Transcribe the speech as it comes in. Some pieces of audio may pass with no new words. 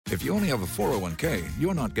If you only have a 401k,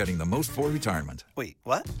 you're not getting the most for retirement. Wait,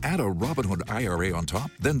 what? Add a Robinhood IRA on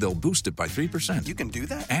top, then they'll boost it by 3%. You can do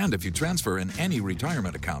that? And if you transfer in any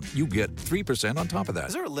retirement account, you get 3% on top of that.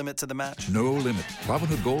 Is there a limit to the match? No limit.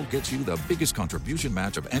 Robinhood Gold gets you the biggest contribution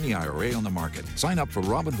match of any IRA on the market. Sign up for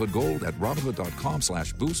Robinhood Gold at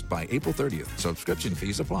Robinhood.com/boost by April 30th. Subscription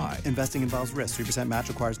fees apply. Investing involves risk. 3% match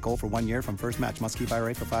requires gold for 1 year from first match. Must keep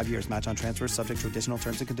IRA for 5 years. Match on transfers subject to additional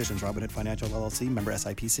terms and conditions. Robinhood Financial LLC, member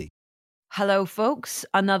SIPC. Hello, folks.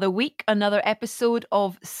 Another week, another episode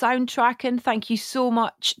of Soundtracking. Thank you so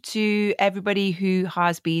much to everybody who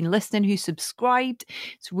has been listening, who subscribed.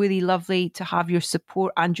 It's really lovely to have your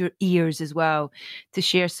support and your ears as well to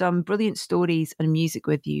share some brilliant stories and music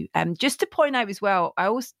with you. Just to point out as well, I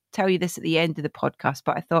always tell you this at the end of the podcast,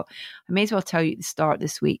 but I thought I may as well tell you at the start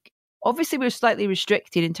this week. Obviously, we're slightly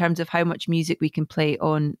restricted in terms of how much music we can play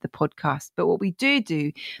on the podcast, but what we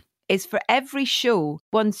do is for every show,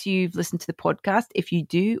 once you've listened to the podcast, if you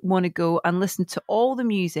do want to go and listen to all the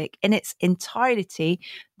music in its entirety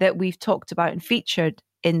that we've talked about and featured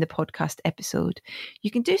in the podcast episode, you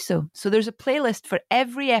can do so. So there's a playlist for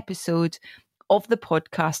every episode of the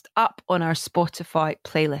podcast up on our Spotify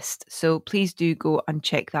playlist. So please do go and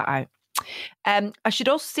check that out. I should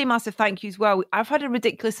also say massive thank you as well. I've had a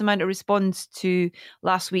ridiculous amount of response to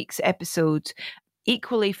last week's episode.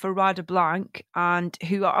 Equally for Rashida Blank, and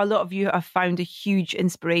who a lot of you have found a huge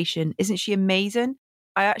inspiration. Isn't she amazing?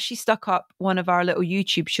 I actually stuck up one of our little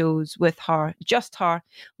YouTube shows with her, just her,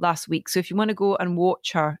 last week. So if you want to go and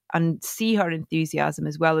watch her and see her enthusiasm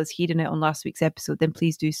as well as hearing it on last week's episode, then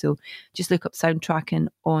please do so. Just look up Soundtracking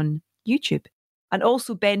on YouTube. And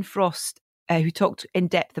also Ben Frost, who talked in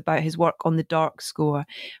depth about his work on the Dark score.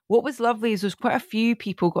 What was lovely is there's quite a few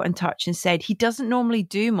people got in touch and said he doesn't normally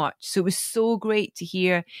do much. So it was so great to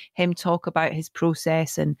hear him talk about his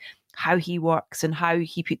process and how he works and how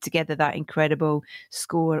he put together that incredible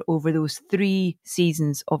score over those 3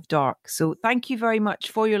 seasons of Dark. So thank you very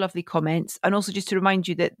much for your lovely comments. And also just to remind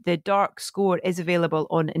you that the Dark score is available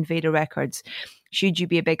on Invader Records. Should you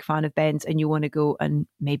be a big fan of Ben's and you want to go and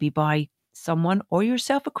maybe buy someone or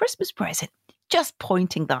yourself a Christmas present. Just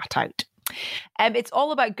pointing that out. It's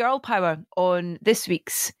all about girl power on this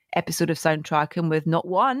week's episode of Soundtracking with not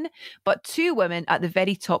one, but 2 women at the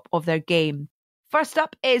very top of their game. First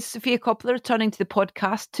up is Sofia Coppola returning to the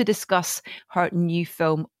podcast to discuss her new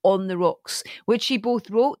film On the Rocks, which she both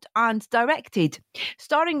wrote and directed,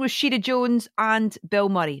 starring Rashida Jones and Bill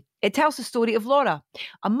Murray. It tells the story of Laura,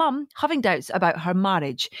 a mum having doubts about her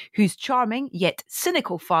marriage, whose charming yet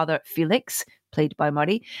cynical father, Felix, played by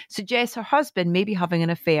Murray, suggests her husband may be having an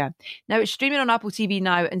affair. Now, it's streaming on Apple TV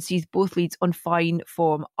now and sees both leads on fine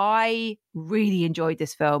form. I really enjoyed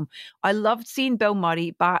this film. I loved seeing Bill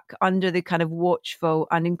Murray back under the kind of watchful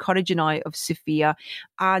and encouraging eye of Sofia,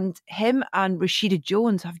 and him and Rashida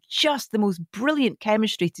Jones have just the most brilliant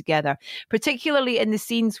chemistry together, particularly in the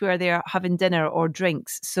scenes where they're having dinner or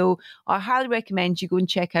drinks. So I highly recommend you go and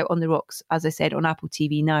check out On the Rocks, as I said, on Apple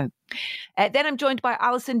TV now. Then I'm joined by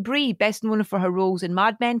Alison Brie, best known for her roles in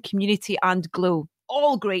Mad Men, Community and Glow.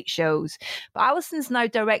 All great shows. But Alison's now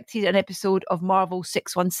directed an episode of Marvel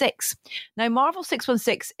 616. Now, Marvel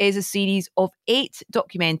 616 is a series of 8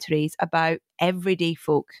 documentaries about everyday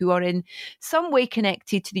folk who are in some way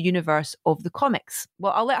connected to the universe of the comics.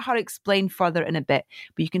 Well, I'll let her explain further in a bit,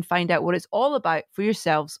 but you can find out what it's all about for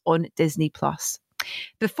yourselves on Disney+.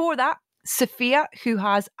 Before that, Sofia, who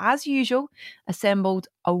has, as usual, assembled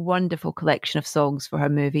a wonderful collection of songs for her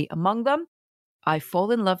movie. Among them, I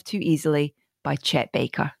Fall in Love Too Easily by Chet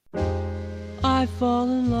Baker. I fall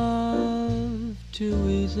in love too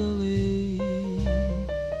easily.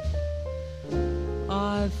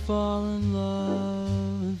 I fall in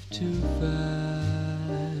love too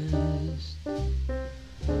fast.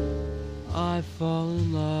 I fall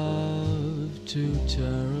in love too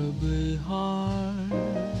terribly hard.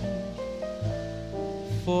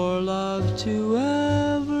 For love to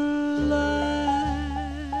ever last,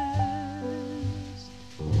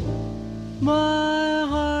 my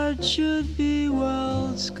heart should be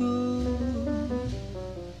well schooled,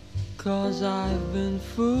 'cause I've been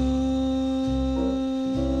fooled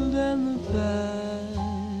in the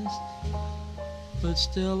past, but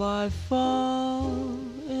still I fall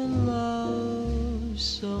in love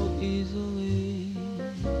so easily.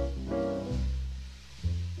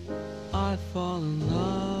 I fall in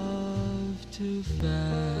love too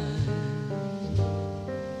fast.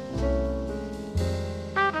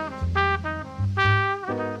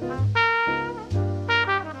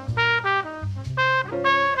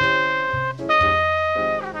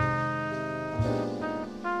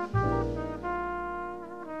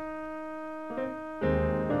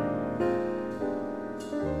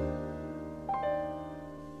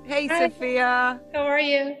 Hey, Hi. Sophia. How are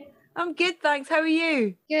you? I'm good, thanks. How are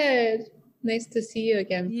you? Good. Nice to see you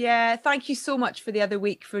again. Yeah, thank you so much for the other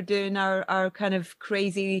week for doing our kind of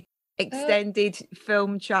crazy extended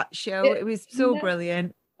film chat show. It was so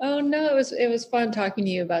brilliant. Oh no, it was fun talking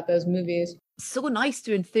to you about those movies. So nice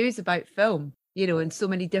to enthuse about film, you know, and so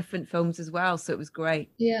many different films as well. So it was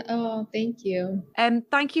great. Yeah. Oh, thank you.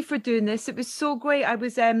 Thank you for doing this. It was so great. I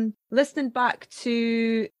was listening back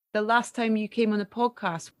to the last time you came on the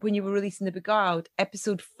podcast when you were releasing The Beguiled,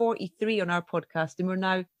 episode 43 on our podcast, and we're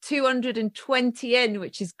now 220 in,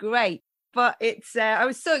 which is great. But it's I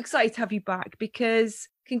was so excited to have you back because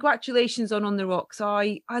congratulations on the Rocks.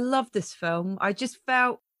 I love this film. I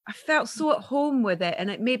felt so at home with it,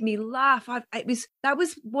 and it made me laugh. That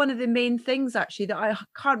was one of the main things actually that I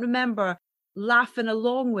can't remember laughing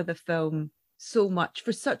along with a film so much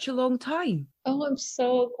for such a long time. Oh, I'm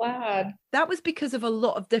so glad. That was because of a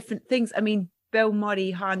lot of different things. I mean, Bill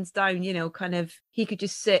Murray, hands down, you know, kind of, he could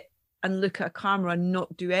just sit and look at a camera and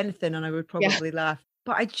not do anything, and I would probably laugh.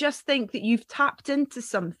 But I just think that you've tapped into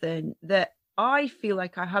something that I feel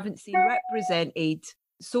like I haven't seen represented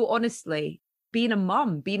so honestly. Being a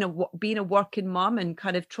mum, being a working mum, and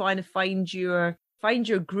kind of trying to find your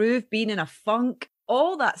groove, being in a funk,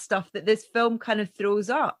 all that stuff that this film kind of throws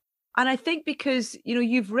up. And I think because, you know,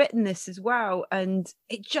 you've written this as well, and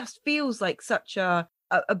it just feels like such a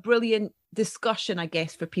brilliant discussion, I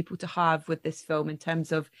guess, for people to have with this film in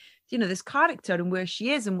terms of, you know, this character and where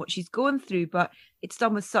she is and what she's going through. But it's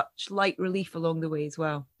done with such light relief along the way as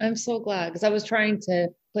well. I'm so glad, because I was trying to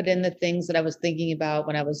put in the things that I was thinking about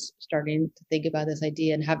when I was starting to think about this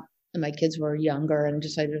idea, and my kids were younger, and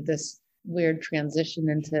just sort of this weird transition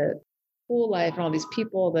into school life and all these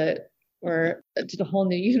people that were just a whole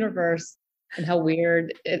new universe, and how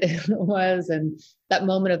weird it was, and that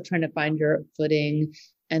moment of trying to find your footing,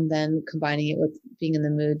 and then combining it with being in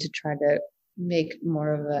the mood to try to make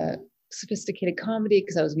more of a sophisticated comedy,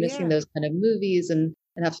 because I was missing those kind of movies, and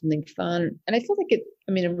have something fun. And I feel like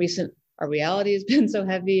our reality has been so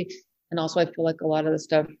heavy, and also I feel like a lot of the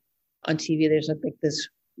stuff on TV, there's like this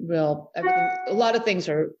real everything. A lot of things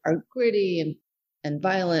are gritty and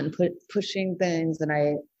violent, and pushing things, and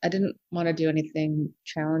I didn't want to do anything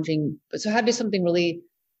challenging, so it had to be something really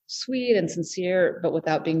sweet and sincere, but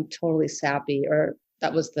without being totally sappy. Or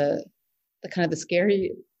that was the kind of the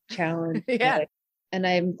scary challenge. And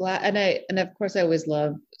I'm glad, and of course I always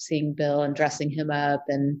love seeing Bill and dressing him up,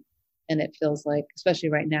 and it feels like, especially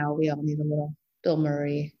right now, we all need a little Bill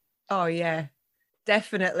Murray. Oh yeah,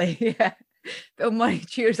 definitely. Yeah, Bill Murray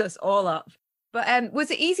cheers us all up. But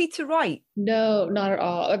was it easy to write? No, not at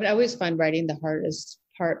all. I mean, I always find writing the hardest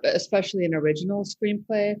part, especially an original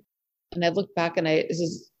screenplay. And I've looked back, and this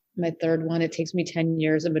is my third one. It takes me 10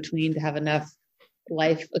 years in between to have enough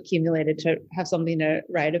life accumulated to have something to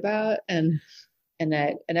write about. And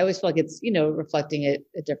I always feel like it's, you know, reflecting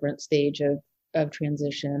a different stage of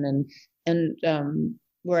transition, and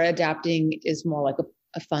where adapting is more like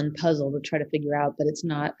a fun puzzle to try to figure out, but it's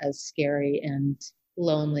not as scary and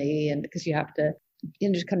lonely, and because you have to, you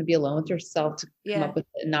know, just kind of be alone with yourself to come up with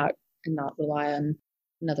it, and not rely on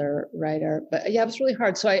another writer. But yeah, it was really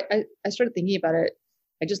hard. So I started thinking about it.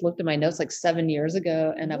 I just looked at my notes like 7 years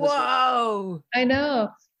ago, and I know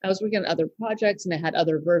I was working on other projects, and I had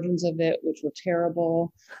other versions of it which were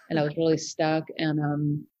terrible, and I was really stuck.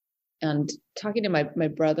 And talking to my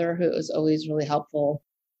brother, who was always really helpful,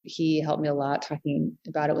 he helped me a lot, talking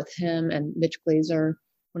about it with him, and Mitch Glazer,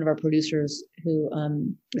 one of our producers who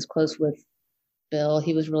is close with Bill.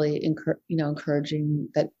 He was really encouraging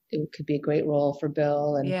that it could be a great role for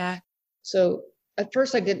Bill. And so at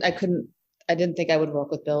first I didn't think I would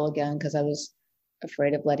work with Bill again, because I was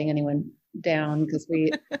afraid of letting anyone down, because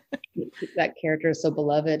that character is so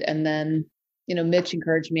beloved. And then, you know, Mitch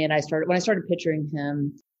encouraged me, and when I started picturing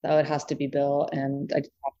him, oh, it has to be Bill, and I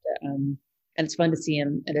just have to, and it's fun to see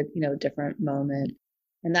him at a different moment,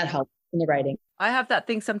 and that helps in the writing. I have that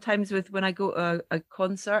thing sometimes with when I go to a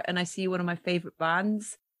concert and I see one of my favorite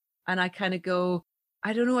bands, and I kind of go,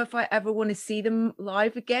 I don't know if I ever want to see them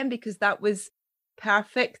live again, because that was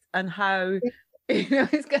perfect, and how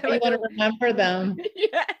it's kind of you want to remember them.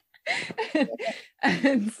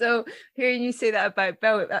 And so hearing you say that about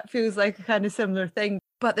Bill, that feels like a kind of similar thing.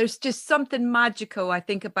 But there's just something magical, I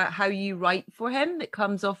think, about how you write for him that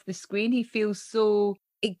comes off the screen. He feels so,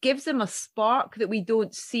 it gives him a spark that we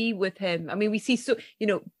don't see with him. I mean, we see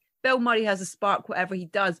Bill Murray has a spark, whatever he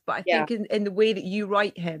does, but I think in the way that you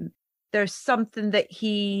write him, there's something that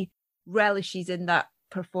he relishes in that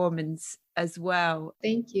performance as well.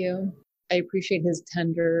 Thank you. I appreciate his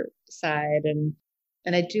tender side, and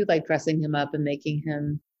I do like dressing him up and making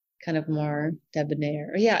him kind of more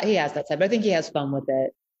debonair. Yeah, he has that side, but I think he has fun with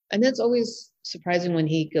it. And that's always surprising when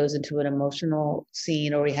he goes into an emotional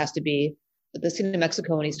scene, or he has to be. The scene in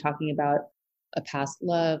Mexico when he's talking about a past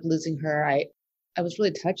love, losing her. I was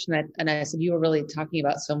really touched, and I said, "You were really talking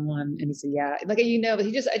about someone," and he said, "Yeah." Like, but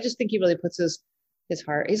I just think he really puts his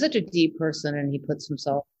heart. He's such a deep person, and he puts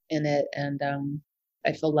himself in it. And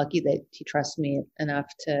I feel lucky that he trusts me enough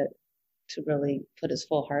to really put his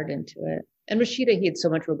full heart into it. And Rashida, he had so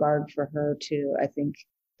much regard for her too. I think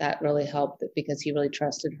that really helped because he really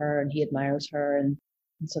trusted her and he admires her, and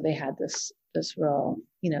so they had this real,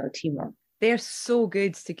 teamwork. They're so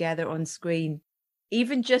good together on screen.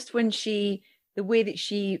 Even just when the way that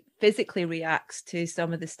she physically reacts to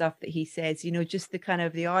some of the stuff that he says, just the kind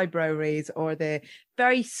of the eyebrow raise or the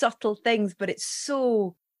very subtle things, but it's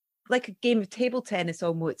so like a game of table tennis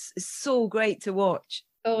almost. It's so great to watch.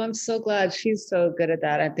 Oh, I'm so glad. She's so good at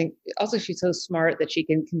that. I think also she's so smart that she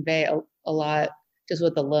can convey a lot just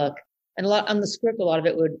with the look. And a lot on the script, a lot of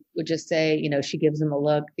it would just say, she gives him a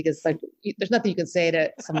look, because like there's nothing you can say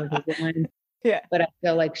to someone who's blind. Yeah. But I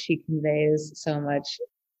feel like she conveys so much.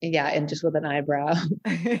 Yeah, and just with an eyebrow.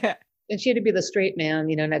 Yeah. And she had to be the straight man,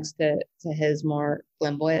 next to his more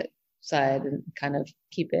flamboyant side and kind of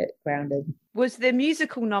keep it grounded. Was the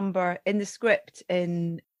musical number in the script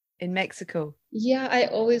in Mexico? Yeah, I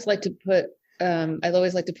always like to put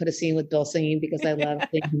a scene with Bill singing because I love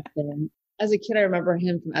singing him. As a kid, I remember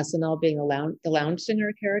him from SNL being the lounge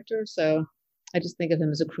singer character. So I just think of him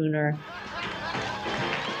as a crooner.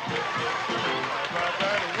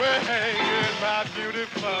 My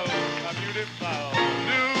beautiful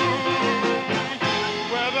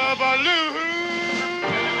weather balloon.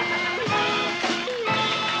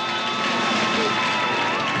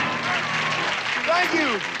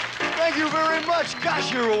 Thank you very much.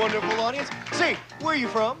 Gosh, you're a wonderful audience. Say, where are you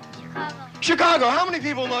from? Chicago. How many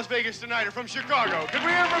people in Las Vegas tonight are from Chicago? Can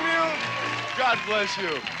we hear from you? God bless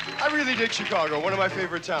you. I really dig Chicago, one of my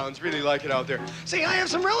favorite towns. Really like it out there. See, I have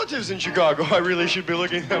some relatives in Chicago. I really should be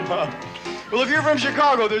looking them up. Well, if you're from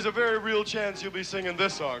Chicago, there's a very real chance you'll be singing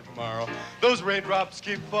this song tomorrow. Those raindrops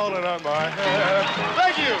keep falling on my hair.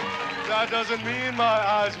 Thank you. That doesn't mean my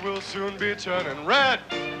eyes will soon be turning red.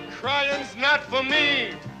 Crying's not for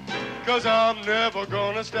me, 'cause I'm never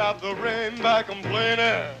gonna stop the rain by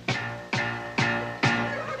complaining.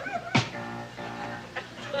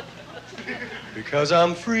 Because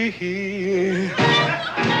I'm free,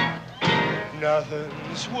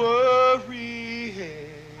 nothing's worrying.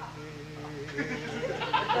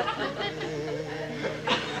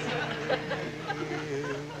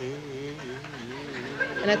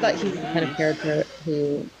 And I thought he was the kind of character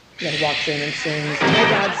who walks in and sings. My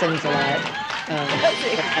dad sings a lot.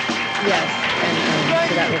 Yes, and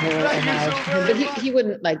so that was a little homage. But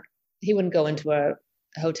he wouldn't go into a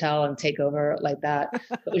hotel and take over like that.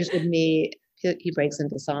 But just with me, he breaks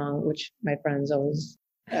into song, which my friends always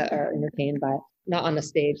are entertained by. Not on the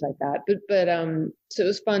stage like that, but so it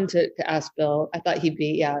was fun to ask Bill. I thought he'd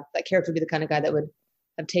be, that character would be the kind of guy that would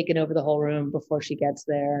have taken over the whole room before she gets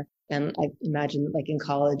there. And I imagine like in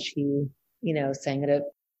college, he, sang at a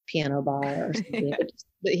piano bar or something.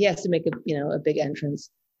 But he has to make a big entrance,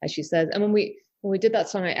 as she says. And when we did that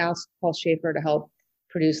song, I asked Paul Schaefer to help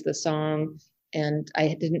produce the song, and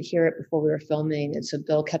I didn't hear it before we were filming, and so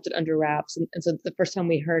Bill kept it under wraps. And so the first time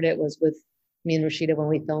we heard it was with me and Rashida when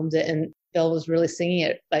we filmed it, and Bill was really singing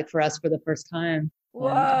it like for us for the first time.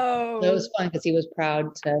 Whoa! So it was fun because he was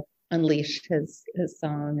proud to unleash his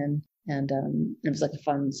song, and it was like a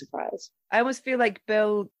fun surprise. I almost feel like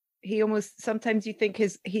Bill. He almost sometimes you think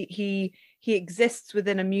he exists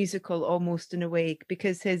within a musical almost in a way,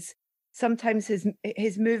 because his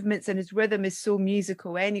movements and his rhythm is so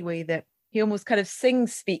musical anyway that he almost kind of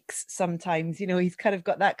speaks sometimes. He's kind of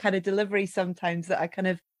got that kind of delivery sometimes that I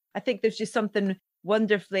think there's just something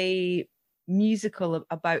wonderfully musical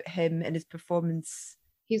about him and his performance.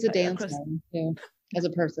 He's a dancer. Yeah. As a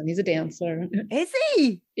person, he's a dancer. Is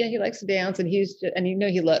he? Yeah, he likes to dance, and he's just, and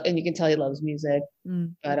and you can tell he loves music.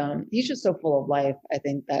 But he's just so full of life. I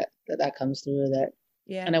think that comes through that.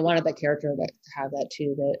 Yeah. And I wanted that character to have that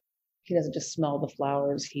too. That he doesn't just smell the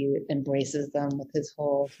flowers; he embraces them with his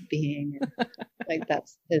whole being. And like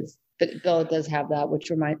that's his. But Bill does have that, which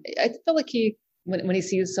I feel like when he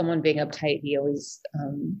sees someone being uptight, he always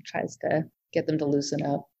tries to get them to loosen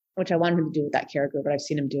up, which I wanted him to do with that character, but I've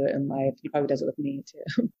seen him do it in life. He probably does it with me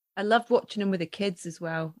too. I loved watching him with the kids as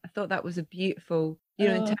well. I thought that was a beautiful,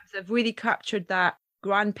 in terms of really captured that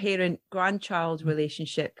grandparent-grandchild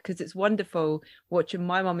relationship, because it's wonderful watching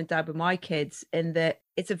my mom and dad with my kids, in that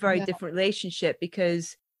it's a very different relationship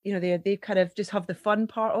because, they kind of just have the fun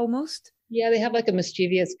part almost. Yeah, they have like a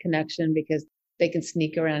mischievous connection because they can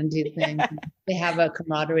sneak around and do things. They have a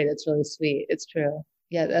camaraderie that's really sweet. It's true.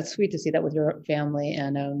 Yeah, that's sweet to see that with your family.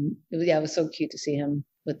 And it was so cute to see him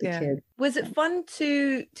with the kid. Was it fun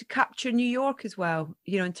to capture New York as well?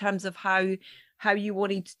 You know, in terms of how you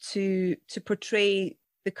wanted to portray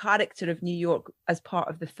the character of New York as part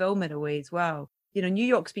of the film in a way as well. You know, New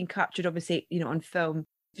York's been captured obviously, you know, on film,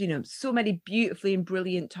 you know, so many beautifully and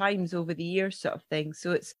brilliant times over the years sort of thing.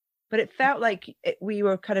 So but it felt like we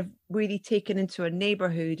were kind of really taken into a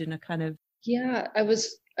neighborhood and a kind of. Yeah, that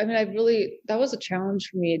was a challenge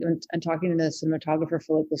for me and talking to the cinematographer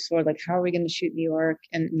Felix before, like, how are we going to shoot New York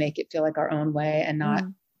and make it feel like our own way and not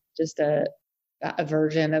just a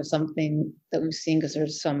version of something that we've seen, because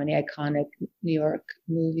there's so many iconic New York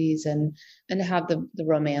movies, and to have the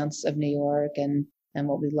romance of New York and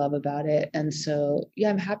what we love about it. And so, yeah,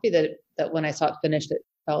 I'm happy that when I saw it finished, it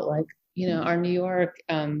felt like, you know, our New York,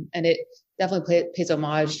 and it definitely pays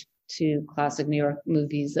homage to classic New York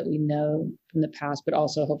movies that we know from the past, but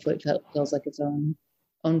also hopefully it feels like its own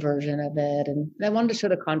version of it. And I wanted to show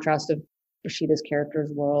the contrast of Rashida's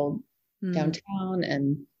character's world downtown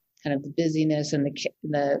and kind of the busyness and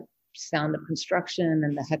the sound of construction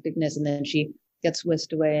and the hecticness. And then she gets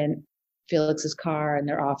whisked away in Felix's car and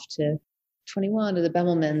they're off to 21 to the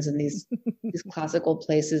Bemelmans and these classical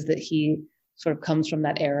places that he sort of comes from,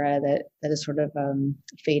 that era that is sort of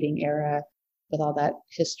fading era with all that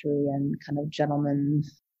history and kind of gentleman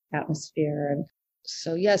atmosphere. And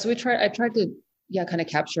so, I tried to kind of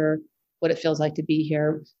capture what it feels like to be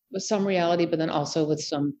here with some reality, but then also with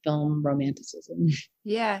some film romanticism.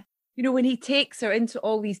 Yeah. You know, when he takes her into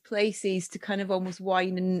all these places to kind of almost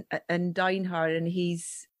wine and dine her, and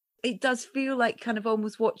it does feel like kind of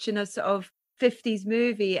almost watching a sort of 50s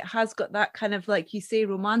movie. It has got that kind of, like you say,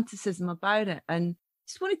 romanticism about it. And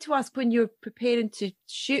just wanted to ask, when you're preparing to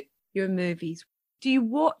shoot your movies, do you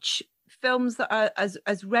watch films that are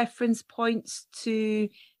as reference points to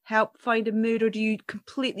help find a mood, or do you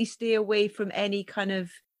completely stay away from any kind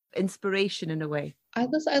of inspiration in a way? I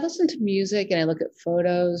listen to music and I look at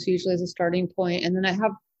photos usually as a starting point, and then I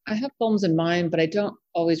have films in mind, but I don't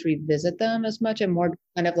always revisit them as much. I'm more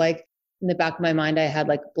kind of like, in the back of my mind, I had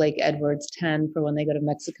like Blake Edwards 10 for when they go to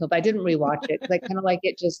Mexico, but I didn't rewatch it because I kind of like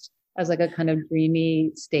it just as like a kind of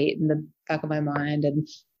dreamy state in the back of my mind. And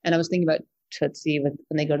I was thinking about Tootsie when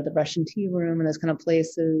they go to the Russian tea room and those kind of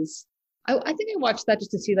places. I think I watched that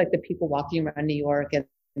just to see like the people walking around New York and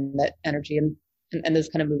that energy and those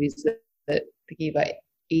kind of movies that thinking about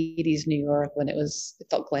 80s New York when it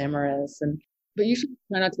felt glamorous. But you should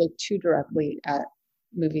try not to look too directly at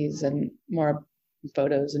movies and more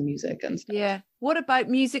photos and music and stuff. Yeah. What about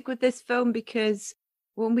music with this film? Because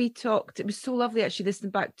when we talked, it was so lovely actually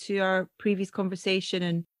listening back to our previous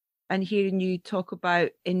conversation and hearing you talk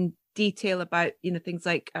about in detail about, you know, things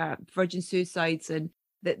like Virgin Suicides and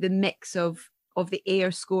the mix of the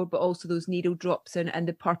Air score, but also those needle drops and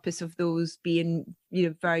the purpose of those being, you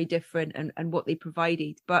know, very different and what they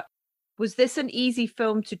provided. But was this an easy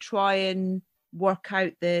film to try and work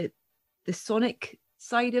out the sonic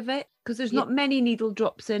side of it? Because there's not many needle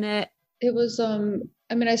drops in it. It was,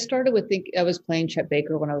 I started with I was playing Chet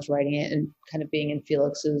Baker when I was writing it and kind of being in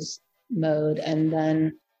Felix's mode. And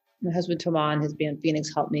then my husband, Toman, and his band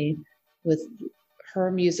Phoenix helped me with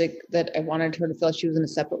her music that I wanted her to feel like she was in a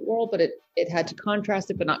separate world, but it had to contrast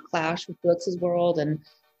it, but not clash with Felix's world. And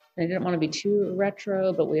I didn't want to be too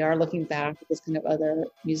retro, but we are looking back at this kind of other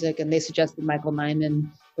music. And they suggested Michael Nyman,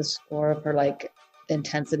 the score of her, like the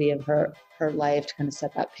intensity of her life to kind of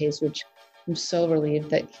set that pace, which I'm so relieved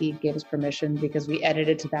that he gave us permission because we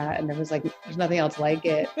edited to that and there was like, there's nothing else like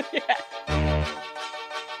it. Yeah.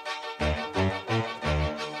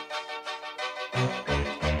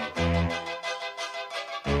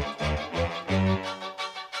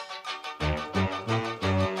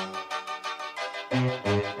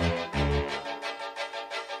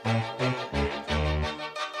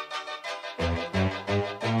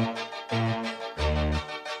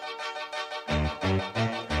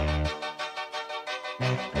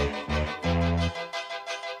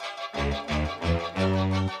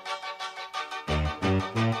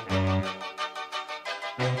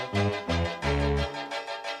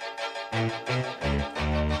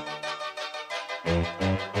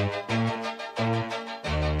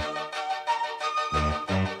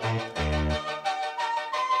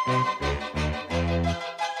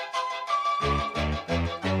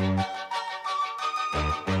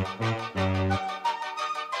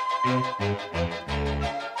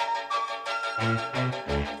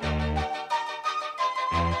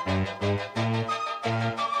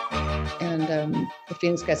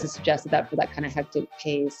 Phoenix guys has suggested that for that kind of hectic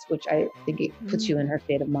pace, which I think it puts you in her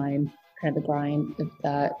state of mind, kind of the grind of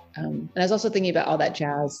that. And I was also thinking about all that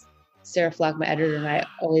jazz. Sarah Flack, my editor, and I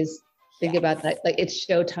always think about that, like it's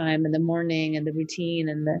showtime in the morning and the routine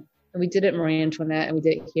and we did it in Marie Antoinette and we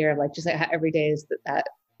did it here, like just like how every day is that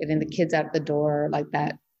getting the kids out the door, like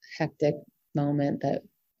that hectic moment that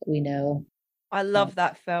we know. I love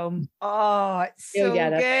that film. Oh, it's so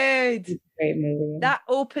good. It's a great movie. That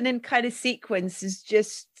opening kind of sequence is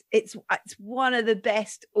just, it's one of the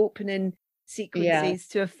best opening sequences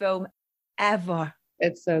to a film ever.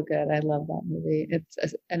 It's so good. I love that movie.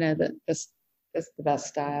 I know that it's the best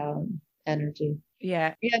style and energy.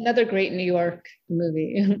 Yeah. Yeah, another great New York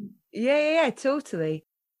movie. Yeah, totally.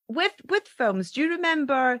 With films, do you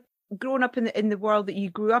remember growing up in the world that you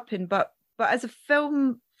grew up in, but as a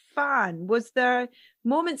film fan, was there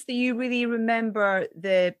moments that you really remember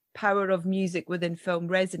the power of music within film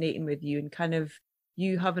resonating with you and kind of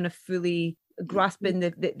you having a fully grasping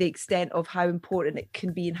the extent of how important it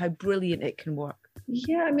can be and how brilliant it can work?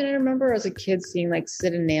 Yeah, I mean, I remember as a kid seeing like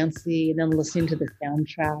Sid and Nancy and then listening to the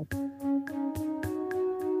soundtrack.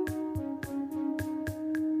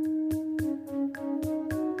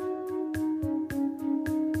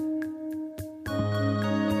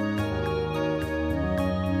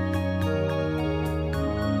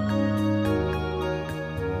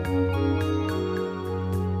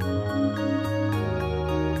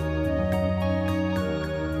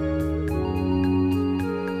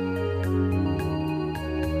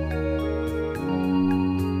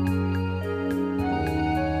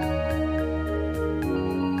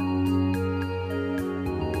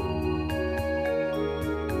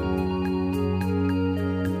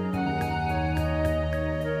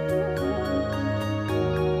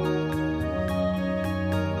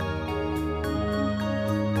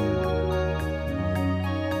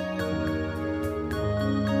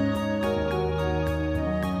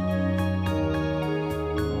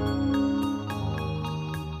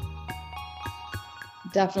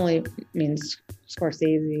 Definitely means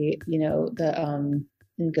Scorsese, you know, the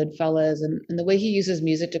in Goodfellas and the way he uses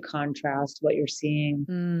music to contrast what you're seeing.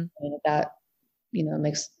 I mean, that, you know,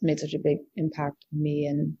 made such a big impact on me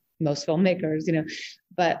and most filmmakers, you know.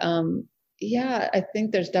 But yeah, I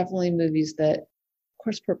think there's definitely movies that, of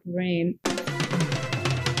course, Purple Rain.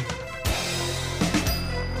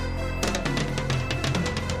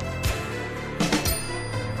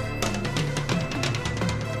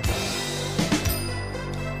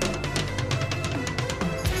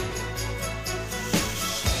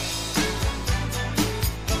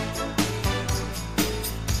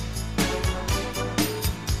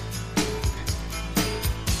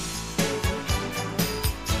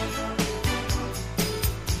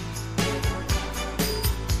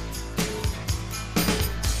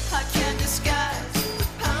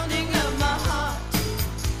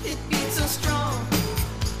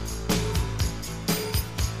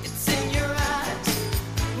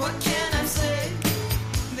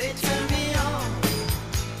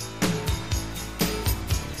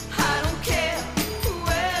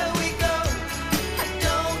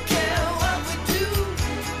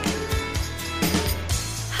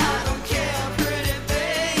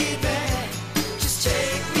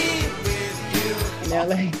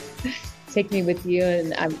 Like, take me with you,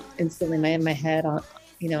 and I'm instantly in my head on,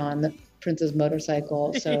 you know, on the Prince's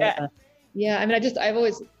motorcycle. So yeah, I mean, I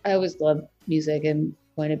always loved music and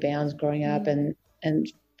going to bands growing up, and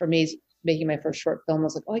for me, making my first short film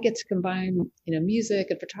was like, oh, I get to combine, you know, music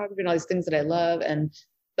and photography and all these things that I love, and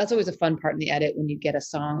that's always a fun part in the edit when you get a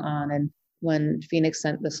song on. And when Phoenix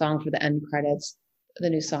sent the song for the end credits, the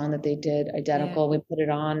new song that they did, Identical, we put it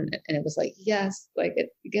on and it was like, yes, like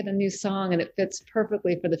you get a new song and it fits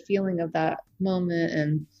perfectly for the feeling of that moment.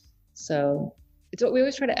 And so it's what we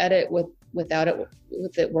always try to edit with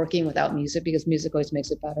it working without music, because music always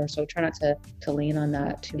makes it better. So I try not to lean on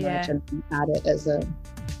that too much and add it as a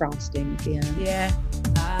frosting at the end. Yeah.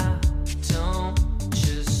 I don't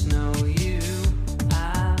just know you,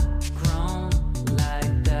 I've grown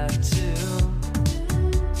like that too.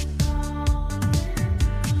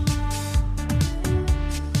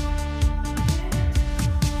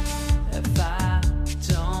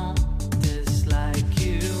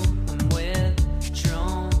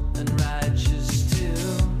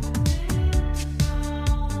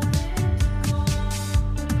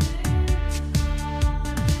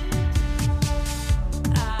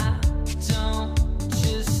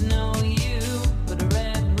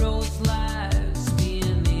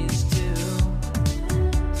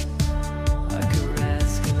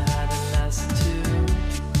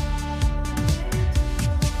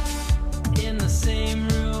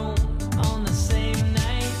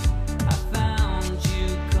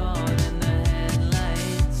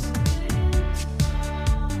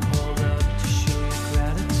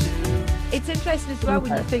 interesting as well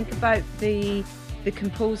when you think about the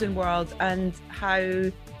composing world and how,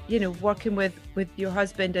 you know, working with your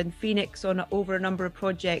husband and Phoenix on over a number of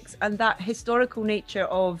projects, and that historical nature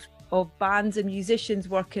of bands and musicians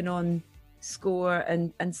working on score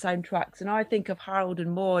and soundtracks. And I think of Harold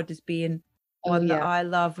and Maude as being one that I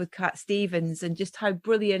love, with Cat Stevens, and just how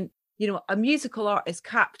brilliant, you know, a musical artist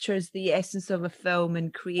captures the essence of a film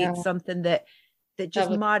and creates something that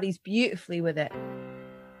just marries beautifully with it.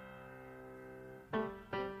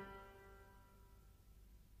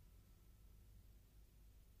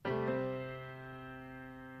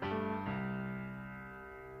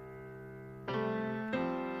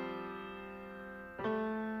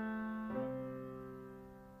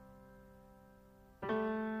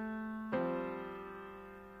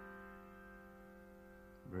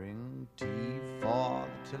 Bring tea for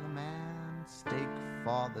the tillerman, steak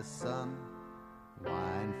for the sun,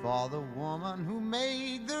 wine for the woman who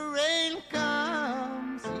made the rain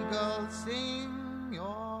come. Seagulls sing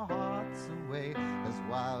your hearts away as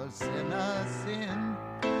wild sinners sin,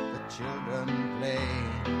 the children play.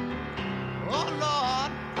 Oh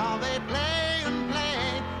Lord, how they play and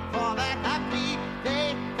play for that happy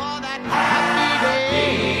day, for that happy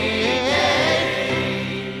day.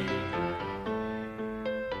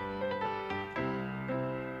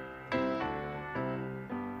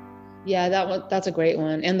 Yeah, that's a great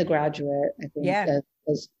one. And The Graduate, I think that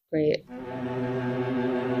was great.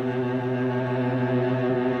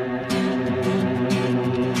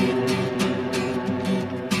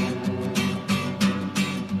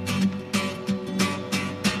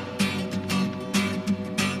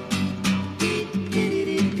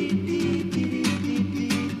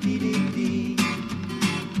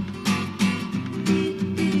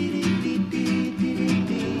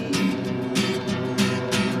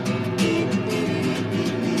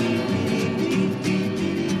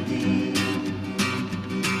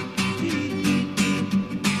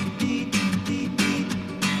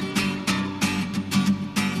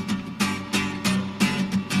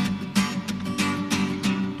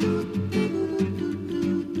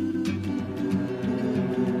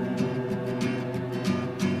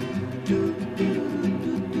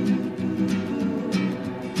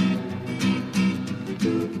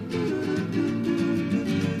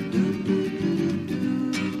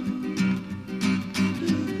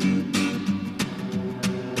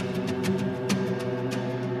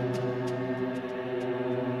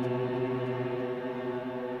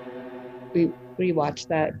 We rewatched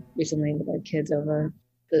that recently with our kids over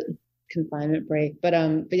the confinement break. But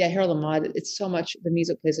yeah, Harold and Maude, it's so much, the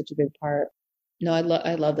music plays such a big part. No, I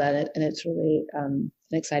love that, and it's really an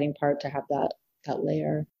exciting part to have that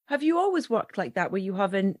layer. Have you always worked like that, where you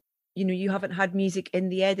haven't had music in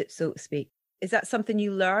the edit, so to speak? Is that something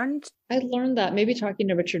you learned? I learned that maybe talking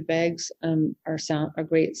to Richard Beggs, our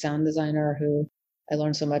great sound designer, who I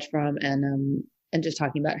learned so much from, and just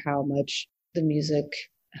talking about how much the music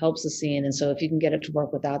helps the scene. And so if you can get it to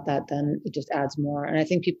work without that, then it just adds more. And I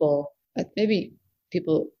think maybe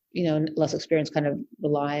people, you know, less experienced kind of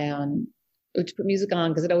rely on to put music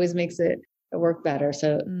on because it always makes it work better.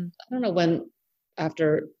 So I don't know when,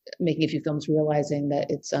 after making a few films, realizing that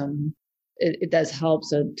it does help.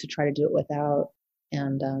 So to try to do it without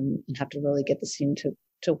and have to really get the scene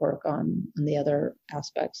to work on the other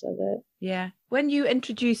aspects of it. Yeah. When you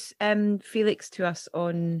introduce Felix to us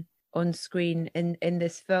on screen in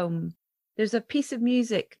this film, there's a piece of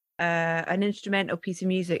music, an instrumental piece of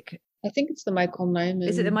music. I think it's the Michael Nyman.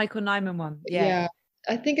 Is it the Michael Nyman one? Yeah.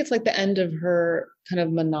 I think it's like the end of her kind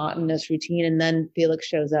of monotonous routine, and then Felix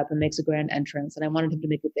shows up and makes a grand entrance. And I wanted him to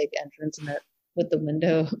make a big entrance with the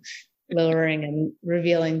window lowering and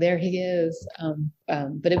revealing there he is.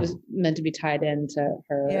 But it was meant to be tied into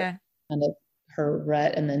her kind of her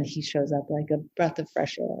rut, and then he shows up like a breath of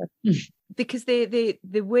fresh air. Because the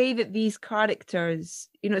way that these characters,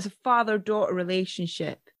 you know, it's a father-daughter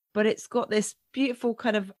relationship, but it's got this beautiful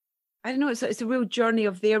kind of, I don't know, it's a real journey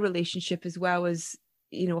of their relationship, as well as,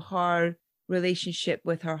 you know, her relationship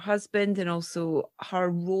with her husband, and also her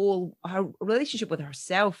relationship with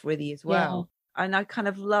herself, really, as well. Yeah. And I kind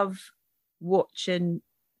of love watching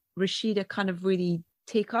Rashida kind of really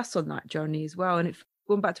take us on that journey as well. And if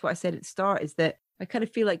going back to what I said at the start, is that I kind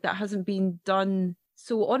of feel like that hasn't been done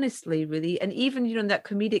so honestly, really. And even, you know, that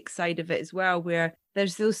comedic side of it as well, where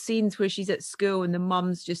there's those scenes where she's at school and the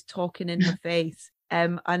mum's just talking in her face.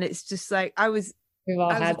 And it's just like, I was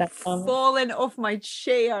falling off my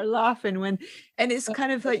chair laughing and it's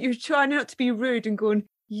kind of like, you're trying not to be rude and going,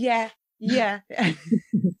 yeah. Yeah,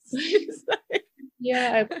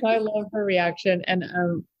 I love her reaction. And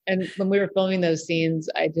when we were filming those scenes,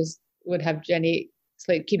 I just would have Jenny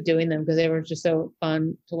So I keep doing them because they were just so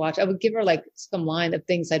fun to watch. I would give her like some line of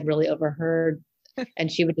things I'd really overheard,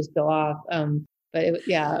 and she would just go off. But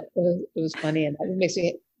it was funny, and it makes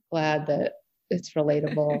me glad that it's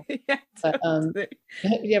relatable. Yeah, But totally.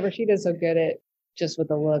 Rashida's so good at just with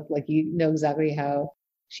the look, like you know exactly how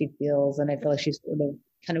she feels, and I feel like she sort of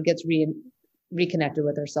kind of gets reconnected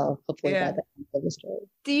with herself, hopefully by the end of the story.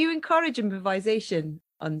 Do you encourage improvisation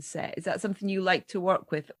on set? Is that something you like to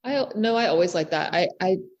work with? I always like that.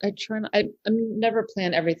 I try not, I'm never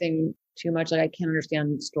plan everything too much. Like I can't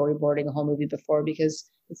understand storyboarding a whole movie before, because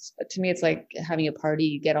to me it's like having a party.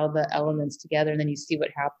 You get all the elements together and then you see what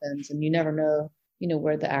happens, and you never know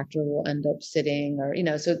where the actor will end up sitting, or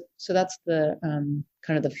so that's the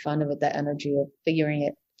kind of the fun of it, that energy of figuring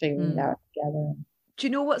it out together. Do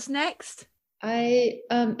you know what's next?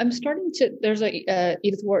 I'm starting to, there's a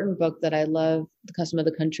Edith Wharton book that I love, The Custom of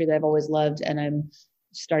the Country, that I've always loved, and I'm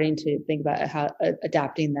starting to think about how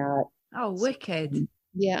adapting that. Oh, wicked.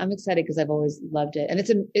 Yeah, I'm excited because I've always loved it, and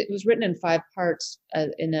it was written in 5 parts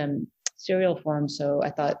in serial form, so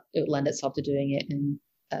I thought it would lend itself to doing it in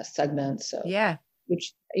segments. So yeah,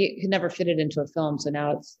 which you could never fit it into a film, so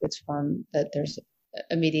now it's fun that there's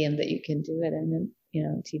a medium that you can do it in,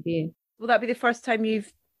 TV. Will that be the first time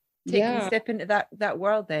you've taken a step into that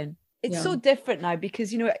world then? It's so different now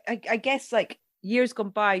because, I guess like years gone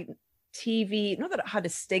by, TV, not that it had a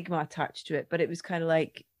stigma attached to it, but it was kind of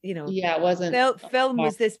like, it wasn't. Film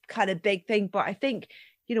was this kind of big thing. But I think,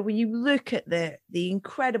 when you look at the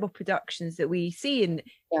incredible productions that we see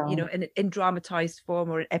in dramatized form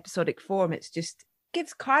or in episodic form, it's just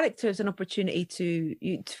gives characters an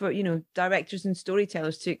opportunity for directors and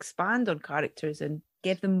storytellers to expand on characters and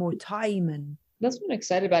give them more time. And that's what I'm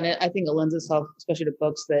excited about. And I think it lends itself, especially to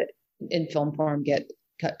books that in film form get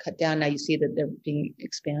cut down. Now you see that they're being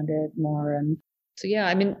expanded more. And so,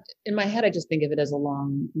 in my head, I just think of it as a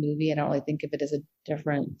long movie. I don't really think of it as a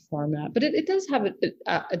different format, but it does have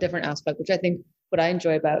a different aspect, which I think what I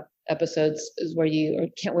enjoy about episodes is where you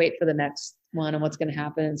can't wait for the next one and what's going to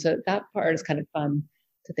happen. And so that part is kind of fun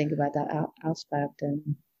to think about that aspect.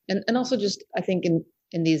 And also just, I think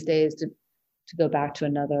in these days to go back to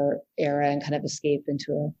another era and kind of escape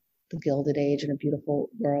into the Gilded Age and a beautiful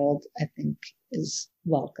world, I think is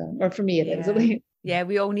welcome. Or for me, it is at least. Yeah,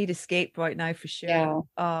 we all need escape right now for sure. Yeah.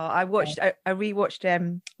 I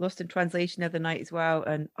rewatched Lost in Translation the other night as well,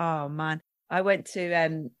 and oh man, I went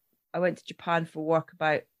to Japan for work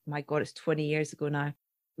about, my God, it's 20 years ago now.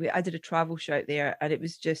 I did a travel show out there, and it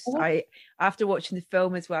was just after watching the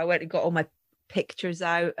film as well, I went and got all my pictures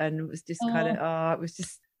out, and it was just kind of it was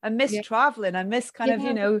just, I miss traveling. I miss kind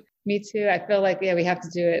of, Me too. I feel like, we have to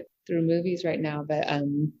do it through movies right now, but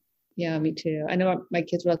me too. I know my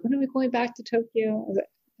kids were like, when are we going back to Tokyo? I was like,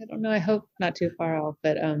 I don't know. I hope not too far off,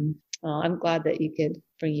 but I'm glad that you could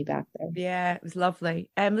bring you back there. Yeah, it was lovely.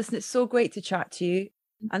 Listen, it's so great to chat to you.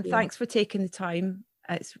 And thanks for taking the time.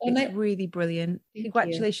 It's really brilliant.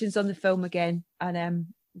 Congratulations on the film again. And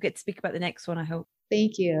we'll get to speak about the next one, I hope.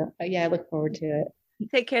 Thank you. I look forward to it.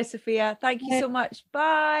 Take care, Sophia. Thank you so much.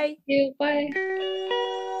 Bye. Thank you. Bye.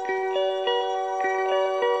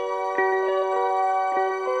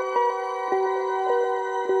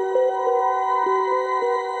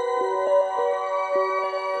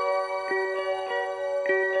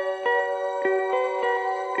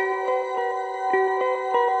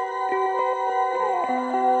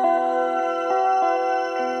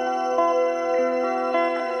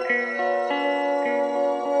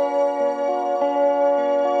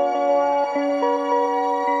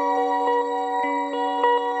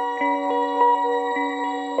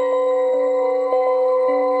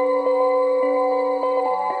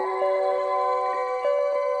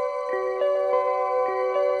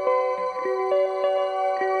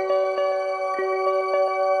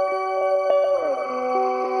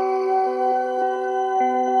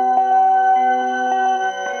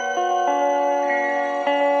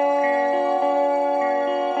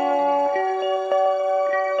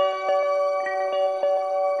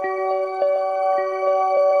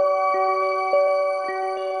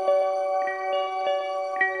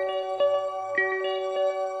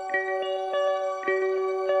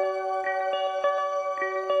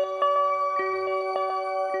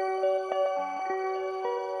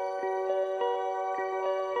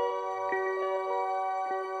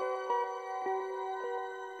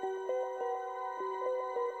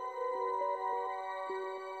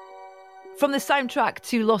 From the soundtrack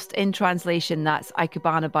to Lost in Translation, that's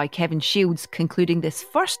Ikebana by Kevin Shields, concluding this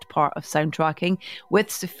first part of soundtracking with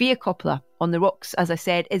Sofia Coppola. On the Rocks, as I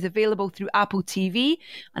said, is available through Apple TV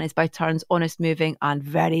and is by turns honest, moving and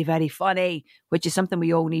very, very funny, which is something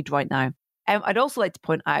we all need right now. I'd also like to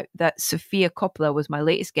point out that Sofia Coppola was my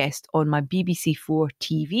latest guest on my BBC4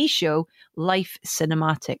 TV show, Life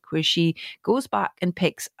Cinematic, where she goes back and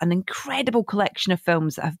picks an incredible collection of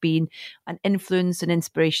films that have been an influence and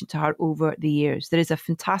inspiration to her over the years. There is a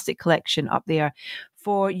fantastic collection up there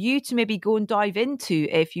for you to maybe go and dive into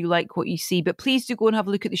if you like what you see. But please do go and have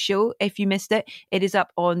a look at the show if you missed it. It is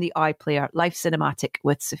up on the iPlayer, Life Cinematic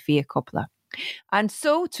with Sofia Coppola. And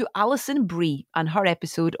so to Alison Brie and her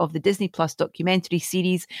episode of the Disney Plus documentary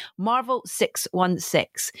series Marvel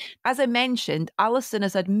 616. As I mentioned, Alison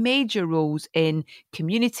has had major roles in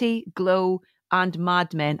Community, Glow and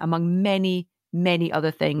Mad Men, among many, many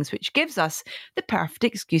other things, which gives us the perfect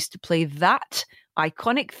excuse to play that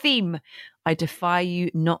iconic theme. I defy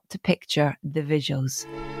you not to picture the visuals.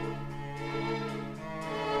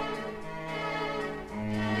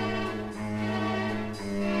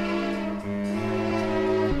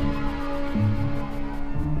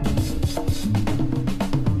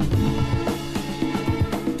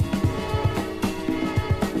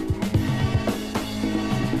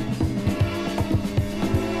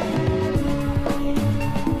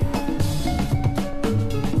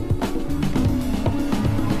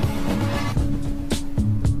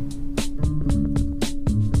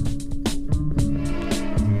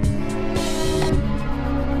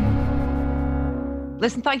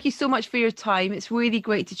 Listen, thank you so much for your time. It's really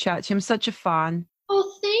great to chat to you. I'm such a fan.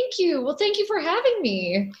 Oh, thank you. Well, thank you for having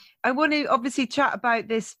me. I want to obviously chat about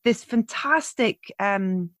this fantastic, I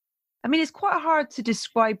mean, it's quite hard to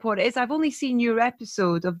describe what it is. I've only seen your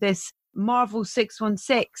episode of this Marvel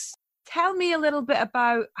 616. Tell me a little bit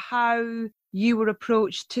about how you were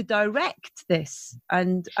approached to direct this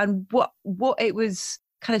and what it was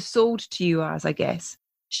kind of sold to you as, I guess.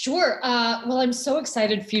 Sure. Well, I'm so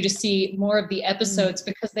excited for you to see more of the episodes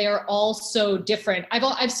because they are all so different.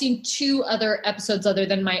 I've seen 2 other episodes other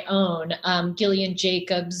than my own, Gillian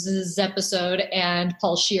Jacobs' episode and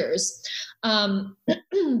Paul Scheer's.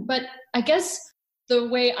 But I guess the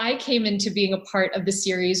way I came into being a part of the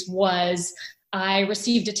series was I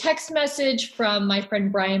received a text message from my friend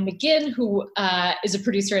Brian McGinn, who is a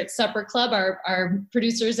producer at Supper Club, our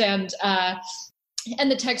producers, and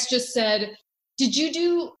the text just said, "Did you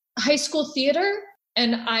do high school theater?"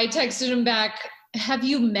 And I texted him back, "Have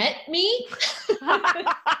you met me?"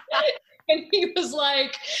 And he was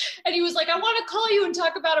like, "I want to call you and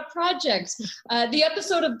talk about a project." The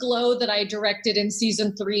episode of Glow that I directed in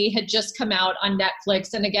season 3 had just come out on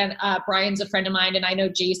Netflix. And again, Brian's a friend of mine, and I know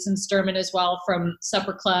Jason Sturman as well from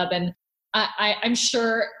Supper Club. And I'm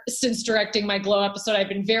sure since directing my Glow episode, I've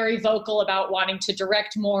been very vocal about wanting to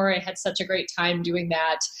direct more. I had such a great time doing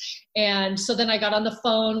that. And so then I got on the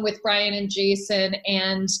phone with Brian and Jason,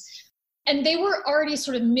 and they were already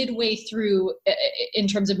sort of midway through in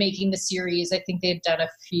terms of making the series. I think they had done a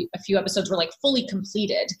few episodes were like fully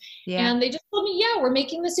completed. Yeah. And they just told me, yeah, we're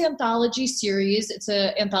making this anthology series. It's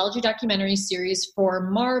an anthology documentary series for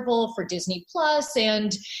Marvel, for Disney Plus.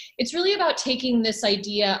 And it's really about taking this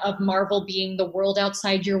idea of Marvel being the world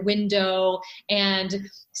outside your window and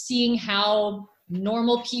seeing how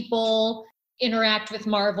normal people interact with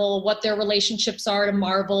Marvel, what their relationships are to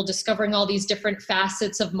Marvel, discovering all these different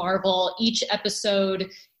facets of Marvel. Each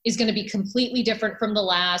episode is going to be completely different from the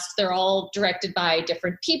last. They're all directed by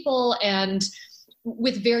different people and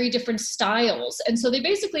with very different styles. And so they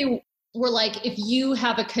basically were like, if you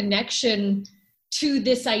have a connection to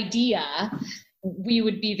this idea, we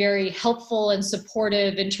would be very helpful and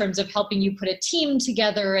supportive in terms of helping you put a team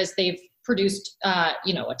together, as they've produced, a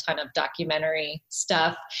ton of documentary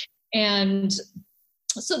stuff. And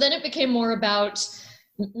so then it became more about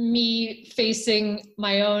me facing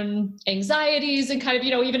my own anxieties and kind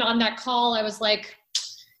of, even on that call, I was like,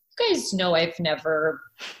 you guys know I've never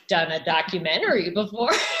done a documentary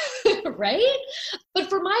before, right? But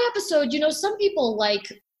for my episode, some people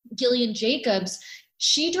like Gillian Jacobs,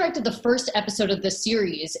 she directed the first episode of the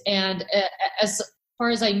series. And as far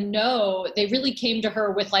as I know, they really came to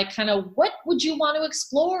her with like, kind of, what would you want to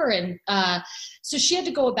explore? And so she had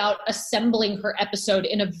to go about assembling her episode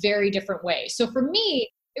in a very different way. So for me,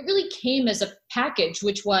 it really came as a package,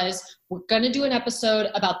 which was, we're going to do an episode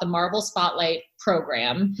about the Marvel Spotlight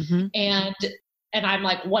program. Mm-hmm. And I'm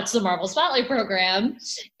like, what's the Marvel Spotlight program?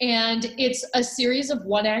 And it's a series of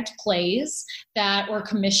one-act plays that were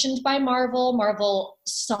commissioned by Marvel. Marvel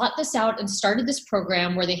sought this out and started this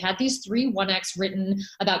program where they had these 3 one-acts written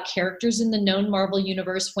about characters in the known Marvel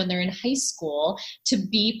universe when they're in high school to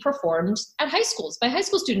be performed at high schools by high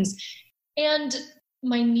school students. And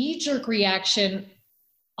my knee-jerk reaction,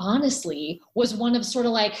 honestly, was one of sort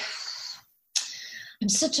of like, I'm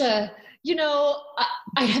such a...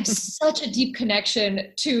 I have such a deep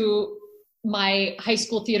connection to my high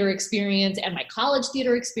school theater experience and my college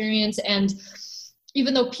theater experience. And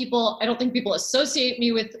even though I don't think people associate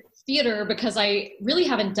me with theater because I really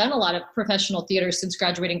haven't done a lot of professional theater since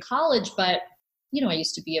graduating college, but, I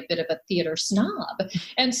used to be a bit of a theater snob.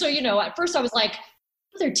 And so, at first I was like,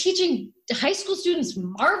 they're teaching high school students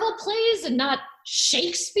Marvel plays and not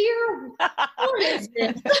Shakespeare? What is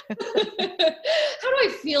this? How do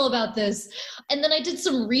I feel about this? And then I did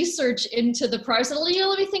some research into the process.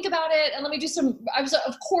 Let me think about it. And let me do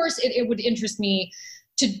of course, it would interest me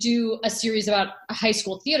to do a series about high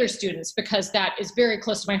school theater students because that is very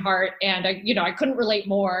close to my heart. And I couldn't relate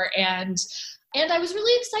more. And I was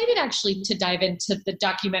really excited actually to dive into the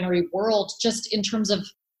documentary world just in terms of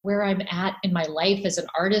where I'm at in my life as an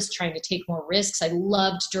artist, trying to take more risks. I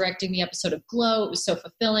loved directing the episode of Glow. It was so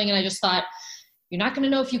fulfilling. And I just thought, you're not going to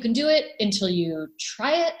know if you can do it until you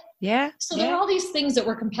try it. Yeah. So there are all these things that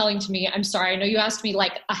were compelling to me. I'm sorry. I know you asked me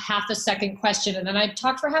like a half a second question and then I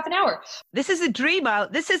talked for half an hour. This is a dream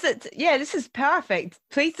out. This is perfect.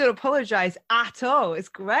 Please don't apologize at all. It's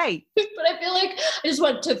great. But I feel like I just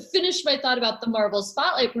want to finish my thought about the Marvel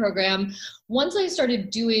Spotlight program. Once I started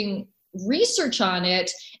doing research on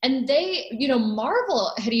it, and they,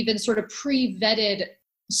 Marvel had even sort of pre-vetted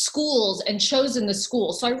schools and chosen the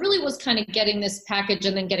school. So I really was kind of getting this package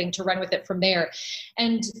and then getting to run with it from there.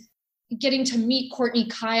 And getting to meet Courtney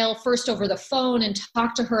Kyle first over the phone and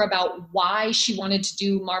talk to her about why she wanted to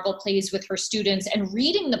do Marvel plays with her students and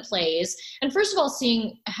reading the plays. And first of all,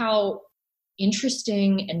 seeing how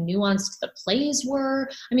interesting and nuanced the plays were.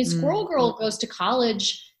 I mean, Squirrel Girl Goes to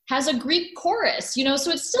College has a Greek chorus,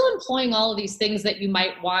 so it's still employing all of these things that you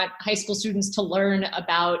might want high school students to learn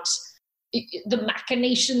about the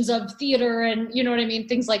machinations of theater and,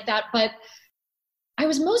 things like that. But I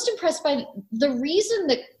was most impressed by the reason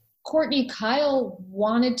that Courtney Kyle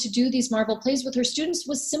wanted to do these Marvel plays with her students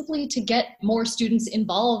was simply to get more students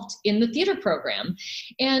involved in the theater program.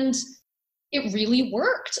 And it really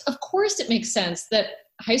worked. Of course, it makes sense that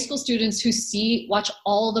high school students who watch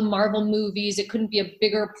all the Marvel movies, it couldn't be a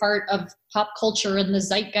bigger part of pop culture and the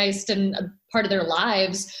zeitgeist and a part of their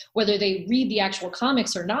lives, whether they read the actual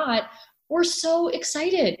comics or not, were so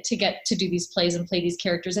excited to get to do these plays and play these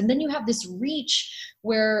characters. And then you have this reach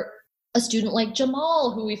where a student like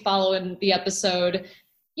Jamal, who we follow in the episode,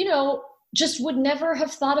 just would never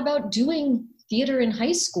have thought about doing theater in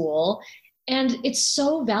high school. And it's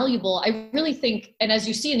so valuable. I really think, and as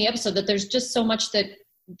you see in the episode, that there's just so much that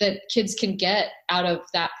kids can get out of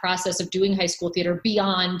that process of doing high school theater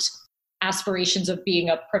beyond aspirations of being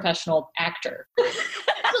a professional actor.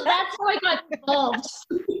 So that's how I got involved.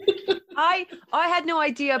 I had no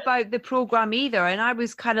idea about the program either. And I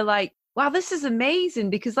was kind of like, wow, this is amazing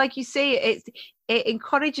because like you say, it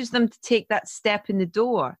encourages them to take that step in the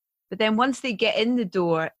door. But then once they get in the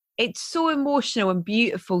door, it's so emotional and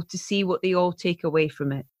beautiful to see what they all take away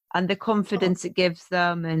from it and the confidence it gives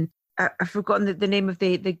them. And I've forgotten the name of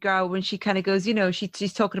the girl when she kind of goes,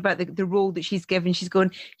 she's talking about the role that she's given. She's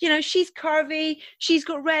going, she's curvy, she's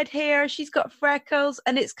got red hair, she's got freckles.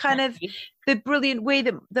 And it's kind of the brilliant way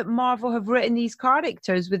that Marvel have written these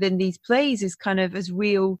characters within these plays is kind of as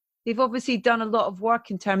real. They've obviously done a lot of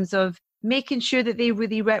work in terms of making sure that they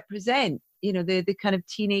really represent, the kind of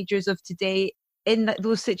teenagers of today in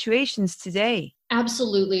those situations today.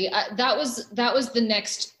 Absolutely. That was the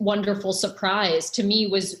next wonderful surprise to me,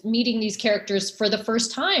 was meeting these characters for the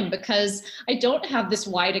first time, because I don't have this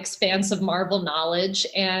wide expanse of Marvel knowledge.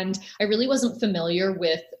 And I really wasn't familiar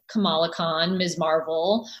with Kamala Khan, Ms.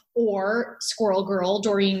 Marvel, or Squirrel Girl,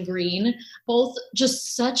 Doreen Green, both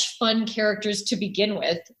just such fun characters to begin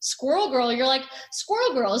with. Squirrel Girl, you're like,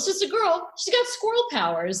 Squirrel Girl, it's just a girl. She's got squirrel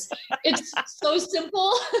powers. It's so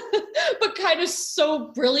simple, but kind of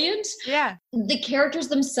so brilliant. Yeah. The characters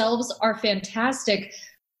themselves are fantastic.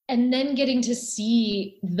 And then getting to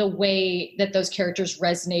see the way that those characters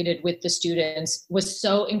resonated with the students was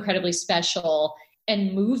so incredibly special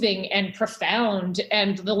and moving and profound.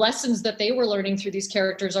 And the lessons that they were learning through these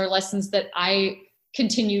characters are lessons that I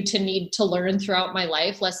continue to need to learn throughout my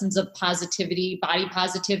life. Lessons of positivity, body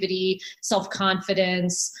positivity,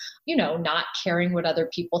 self-confidence, not caring what other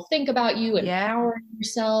people think about you, empowering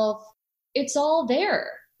yourself. It's all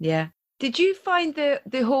there. Yeah. Did you find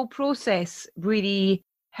the whole process really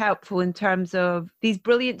helpful in terms of these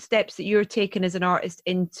brilliant steps that you're taking as an artist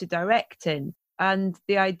into directing, and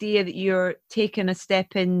the idea that you're taking a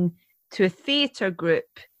step into a theatre group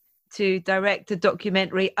to direct a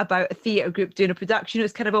documentary about a theatre group doing a production?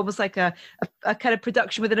 It's kind of almost like a kind of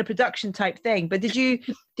production within a production type thing. But did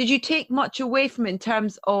you take much away from it in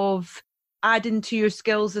terms of adding to your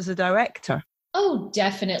skills as a director? Oh,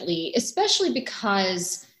 definitely. Especially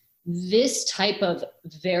because this type of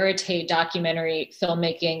verite documentary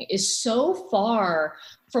filmmaking is so far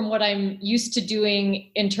from what I'm used to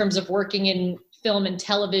doing in terms of working in film and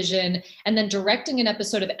television, and then directing an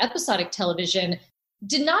episode of episodic television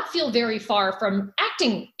did not feel very far from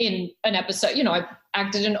acting in an episode. You know, I've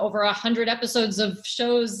acted in over 100 episodes of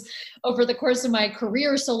shows over the course of my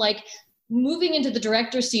career. So like moving into the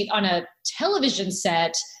director's seat on a television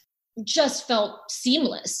set just felt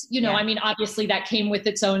seamless. You know, I mean, obviously that came with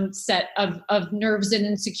its own set of nerves and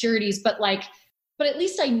insecurities, but at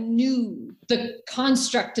least I knew the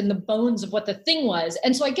construct and the bones of what the thing was.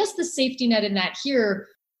 And so I guess the safety net in that here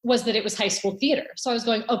was that it was high school theater. So I was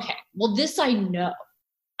going, okay, well, this I know.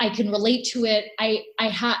 I can relate to it. I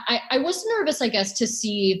was nervous, I guess, to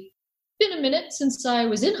see, been a minute since I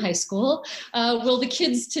was in high school. Will the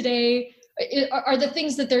kids today, are the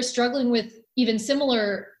things that they're struggling with even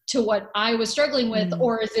similar to what I was struggling with?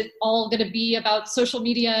 Or is it all going to be about social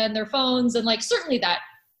media and their phones? And like, certainly that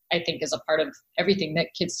I think is a part of everything that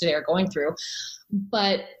kids today are going through.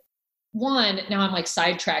 But one, now I'm like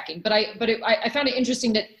sidetracking, but I found it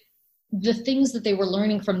interesting that the things that they were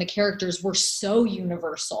learning from the characters were so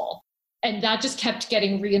universal. And that just kept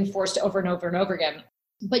getting reinforced over and over and over again.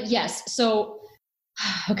 But yes, so,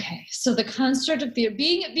 okay. So the construct of theater,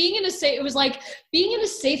 being in it was like being in a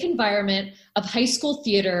safe environment of high school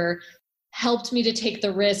theater helped me to take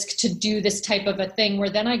the risk to do this type of a thing, where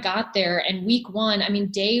then I got there and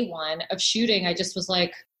day one of shooting, I just was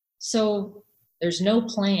like, so there's no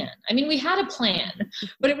plan. I mean, we had a plan,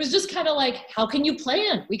 but it was just kind of like, how can you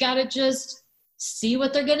plan? We got to just see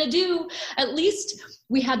what they're going to do. At least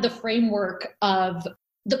we had the framework of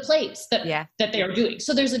the plays that they are doing.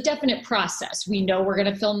 So there's a definite process. We know we're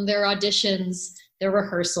going to film their auditions, their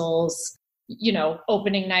rehearsals, you know,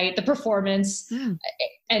 opening night, the performance,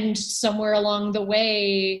 and somewhere along the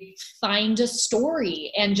way, find a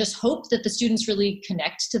story and just hope that the students really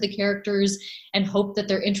connect to the characters and hope that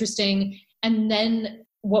they're interesting. And then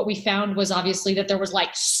what we found was obviously that there was like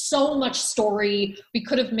so much story. We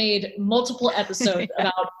could have made multiple episodes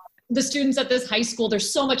about the students at this high school.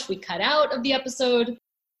 There's so much we cut out of the episode.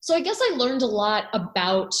 So I guess I learned a lot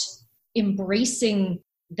about embracing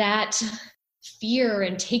that fear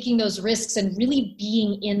and taking those risks and really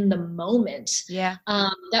being in the moment. Yeah.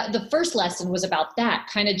 The first lesson was about that,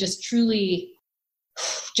 kind of just truly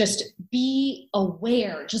just be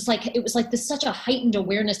aware. Just like, it was like this, such a heightened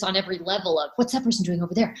awareness on every level of what's that person doing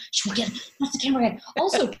over there? Should we get, what's the camera guy?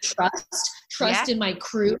 Also trust in my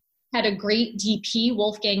crew. Had a great DP,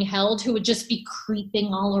 Wolfgang Held, who would just be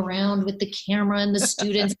creeping all around with the camera and the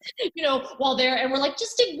students, you know, while they're, and we're like,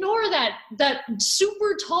 just ignore that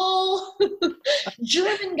super tall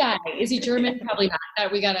German guy. Is he German? Probably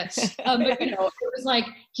not. We gotta, but you know, it was like,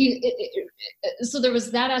 so there was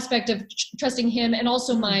that aspect of trusting him. And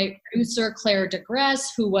also my producer, Claire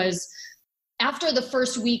DeGrasse, who was, after the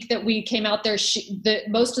first week that we came out there,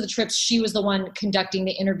 most of the trips, she was the one conducting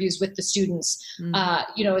the interviews with the students,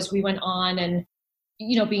 you know, as we went on, and,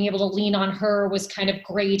 you know, being able to lean on her was kind of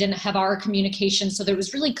great, and have our communication. So there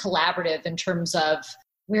was really collaborative in terms of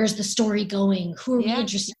where's the story going? Who are we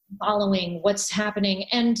interested in following? What's happening?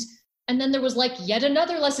 And then there was like yet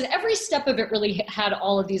another lesson. Every step of it really had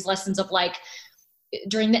all of these lessons of like,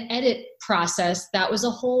 during the edit process, that was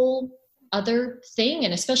a whole other thing.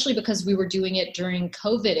 And especially because we were doing it during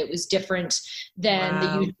COVID, it was different than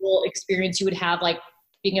the usual experience you would have, like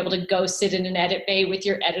being able to go sit in an edit bay with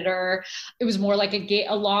your editor. It was more like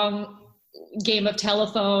a long game of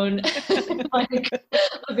telephone, like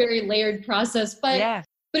a very layered process. But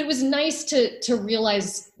it was nice to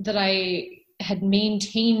realize that I had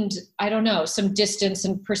maintained, I don't know, some distance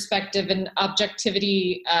and perspective and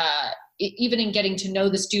objectivity, even in getting to know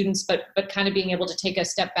the students, but kind of being able to take a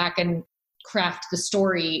step back and craft the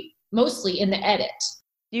story mostly in the edit.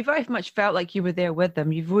 You very much felt like you were there with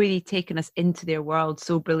them. You've really taken us into their world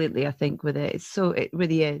so brilliantly, I think, with it. It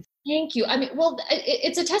really is. Thank you. I mean, well,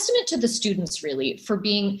 it's a testament to the students, really, for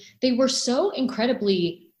they were so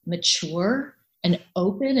incredibly mature and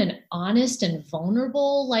open and honest and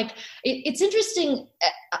vulnerable. Like, it's interesting.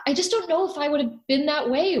 I just don't know if I would have been that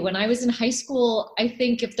way when I was in high school. I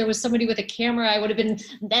think if there was somebody with a camera, I would have been,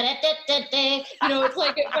 you know, it's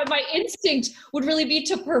like, but my instinct would really be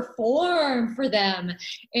to perform for them.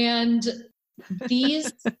 And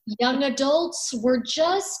these young adults were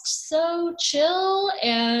just so chill,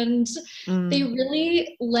 and they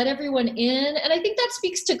really let everyone in. And I think that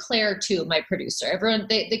speaks to Claire too, my producer. Everyone,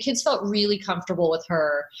 the kids felt really comfortable with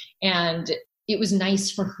her, and it was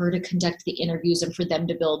nice for her to conduct the interviews and for them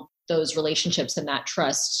to build those relationships and that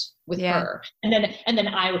trust with her. And then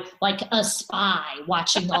I, like a spy,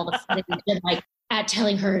 watching all the footage and like at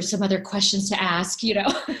telling her some other questions to ask, you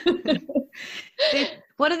know.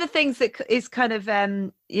 One of the things that is kind of,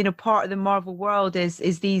 part of the Marvel world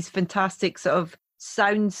is these fantastic sort of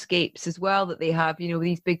soundscapes as well that they have,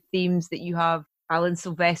 these big themes that you have Alan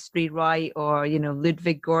Silvestri, right? Or,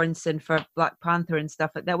 Ludwig Göransson for Black Panther and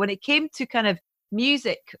stuff like that. When it came to kind of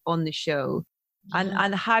music on the show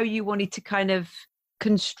and how you wanted to kind of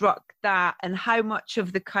construct that and how much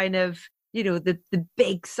of the kind of, the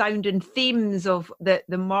big sounding themes of the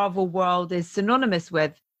Marvel world is synonymous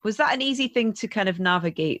with, was that an easy thing to kind of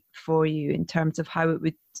navigate for you in terms of how it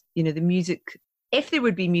would, the music, if there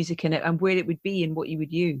would be music in it and where it would be and what you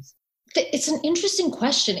would use? It's an interesting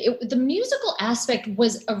question. The musical aspect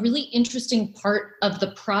was a really interesting part of the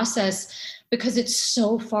process because it's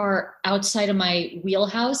so far outside of my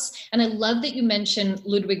wheelhouse. And I love that you mentioned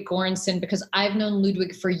Ludwig Göransson because I've known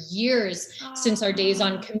Ludwig for years since our days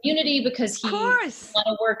on Community because he did a lot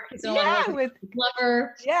of work with his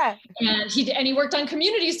lover. Yeah. And he worked on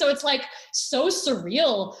Community. So it's like so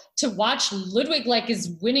surreal to watch Ludwig like is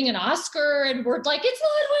winning an Oscar and we're like, it's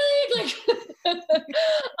Ludwig. Like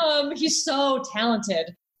he's so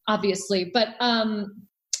talented, obviously. But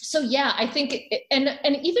so yeah, I think, and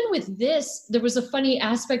even with this, there was a funny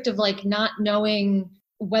aspect of like not knowing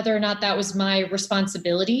whether or not that was my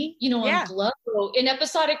responsibility, on Glow. In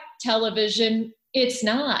episodic television, it's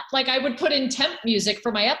not. Like I would put in temp music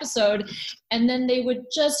for my episode and then they would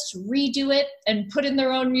just redo it and put in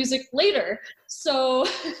their own music later. So,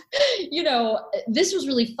 this was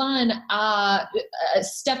really fun.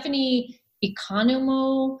 Stephanie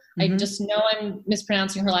Economo. I just know I'm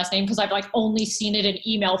mispronouncing her last name because I've like only seen it in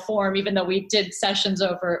email form, even though we did sessions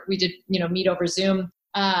meet over Zoom.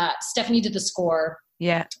 Stephanie did the score.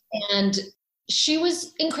 Yeah. And she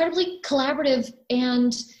was incredibly collaborative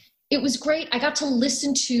and it was great. I got to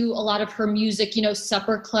listen to a lot of her music.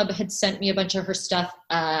 Supper Club had sent me a bunch of her stuff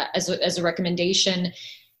as a recommendation.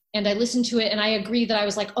 And I listened to it and I agree that I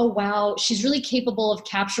was like, oh, wow, she's really capable of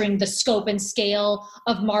capturing the scope and scale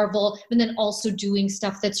of Marvel, and then also doing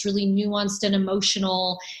stuff that's really nuanced and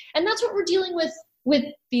emotional. And that's what we're dealing with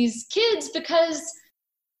these kids, because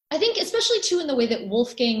I think especially too in the way that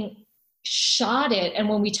Wolfgang shot it. And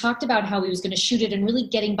when we talked about how he was going to shoot it and really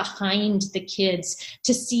getting behind the kids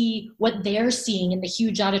to see what they're seeing in the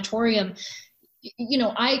huge auditorium,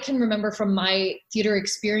 I can remember from my theater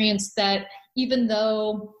experience that even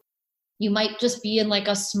though you might just be in like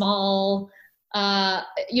a small,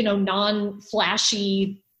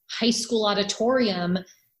 non-flashy high school auditorium,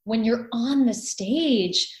 when you're on the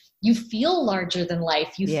stage, you feel larger than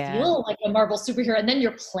life. You feel like a Marvel superhero, and then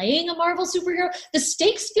you're playing a Marvel superhero. The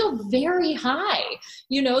stakes feel very high.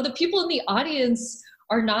 The people in the audience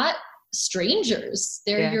are not strangers.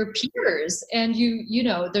 They're your peers. And we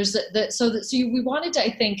wanted to,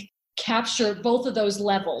 I think, capture both of those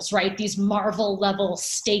levels, right? These Marvel level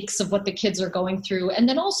stakes of what the kids are going through, and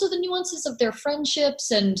then also the nuances of their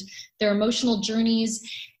friendships and their emotional journeys.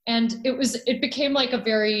 And it became like a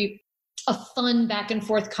fun back and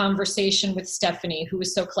forth conversation with Stephanie, who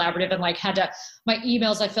was so collaborative and like my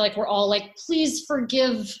emails, I feel like were all like, please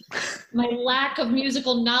forgive my lack of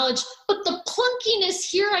musical knowledge, but the clunkiness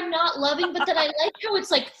here I'm not loving, but then I like how it's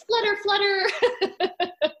like flutter.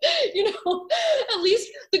 At least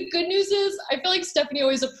the good news is I feel like Stephanie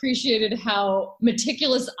always appreciated how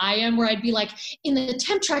meticulous I am, where I'd be like, in the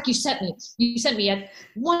temp track you sent me at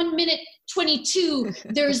 1 minute 22,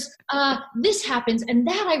 there's this happens, and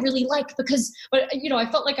that I really like because, I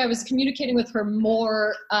felt like I was communicating with her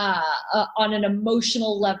more on an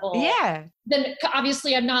emotional level. Yeah. Then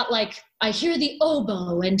obviously I'm not like, I hear the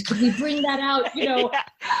oboe and could we bring that out?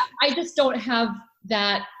 I just don't have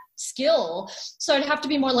that skill. So I'd have to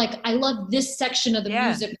be more like, I love this section of the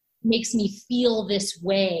music, makes me feel this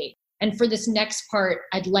way. And for this next part,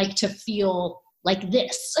 I'd like to feel like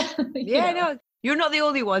this. No. You're not the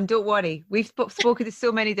only one. Don't worry. We've spoken to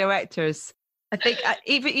so many directors. I think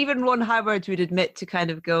even Ron Howard would admit to kind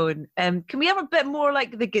of going, can we have a bit more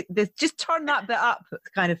like just turn that bit up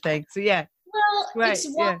kind of thing. So yeah. Well, right, it's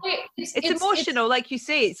why it's emotional, like you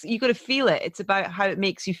say. You got to feel it. It's about how it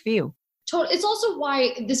makes you feel. It's also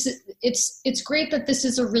why it's great that this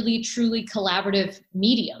is a really truly collaborative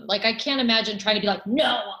medium. Like I can't imagine trying to be like,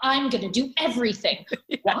 no, I'm going to do everything.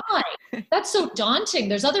 Why? That's so daunting.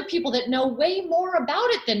 There's other people that know way more about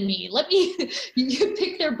it than me. Let me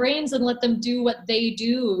pick their brains and let them do what they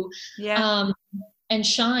do. And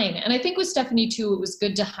shine. And I think with Stephanie too, it was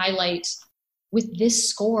good to highlight with this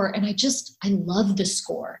score. And I love the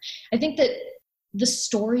score. I think that the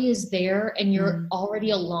story is there and you're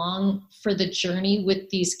already along for the journey with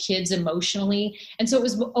these kids emotionally. And so it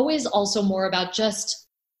was always also more about just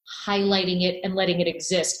highlighting it and letting it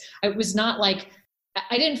exist. It was not like,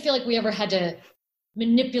 I didn't feel like we ever had to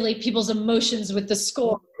manipulate people's emotions with the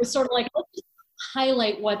score. It was sort of like, let's just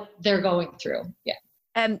highlight what they're going through. Yeah.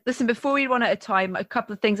 Listen, before we run out of time, a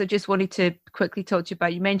couple of things I just wanted to quickly talk to you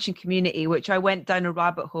about. You mentioned Community, which I went down a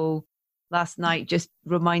rabbit hole last night, just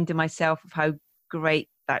reminding myself of how great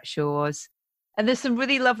that show was. And there's some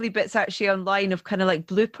really lovely bits actually online of kind of like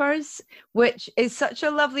bloopers, which is such a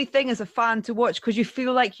lovely thing as a fan to watch because you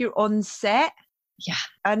feel like you're on set. Yeah.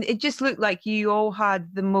 And it just looked like you all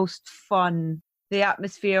had the most fun. The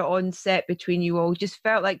atmosphere on set between you all just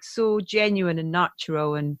felt like so genuine and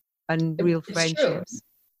natural and real friendships. True.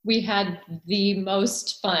 We had the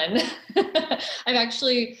most fun. I've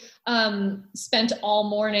actually spent all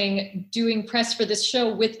morning doing press for this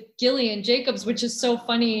show with Gillian Jacobs, which is so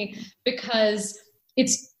funny because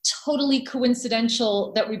it's totally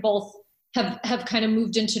coincidental that we both have kind of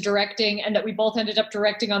moved into directing and that we both ended up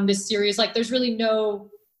directing on this series. Like there's really no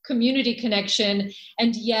Community connection.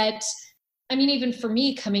 And yet, I mean, even for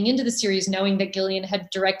me coming into the series, knowing that Gillian had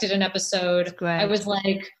directed an episode, I was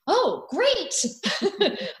like, oh, great.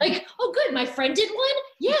 Like, oh, good. My friend did one.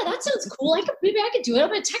 Yeah, that sounds cool. Maybe I could do it. I'm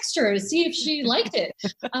going to text her to see if she liked it.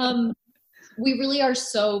 We really are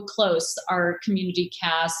so close, our Community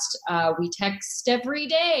cast. We text every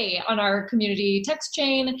day on our Community text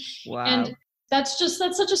chain. Wow. And that's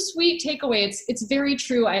such a sweet takeaway. It's very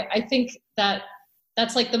true. I think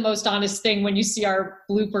that's like the most honest thing when you see our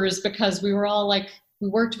bloopers, because we were all like, we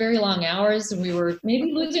worked very long hours and we were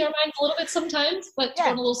maybe losing our minds a little bit sometimes, but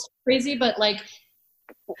going a little crazy, but like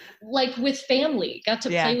with family, got to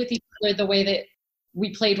play with each other the way that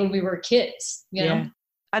we played when we were kids, you know?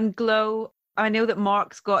 And Glow, I know that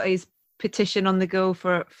Mark's got his petition on the go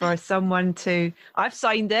for someone to, I've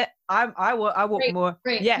signed it. I want more.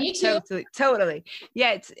 Great. Yeah, Me too. Totally.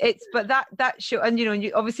 Yeah, it's but that show, and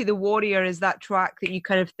you obviously The Warrior is that track that you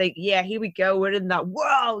kind of think, yeah, here we go, we're in that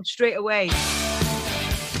world straight away.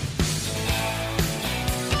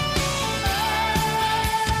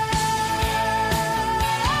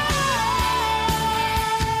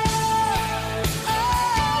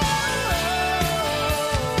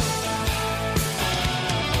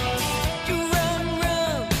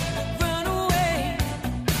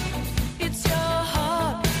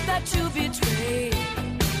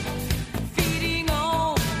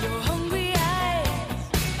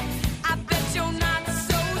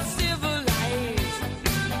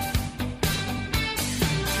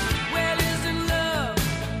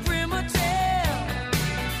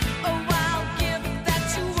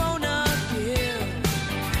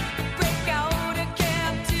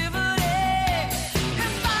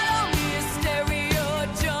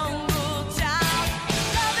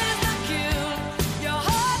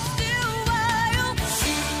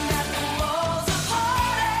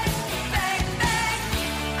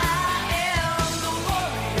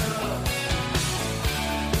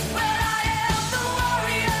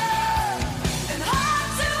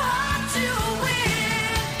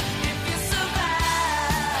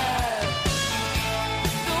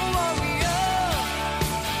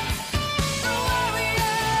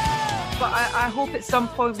 I hope at some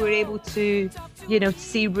point we're able to,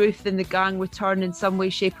 see Ruth and the gang return in some way,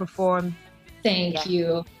 shape or form. Thank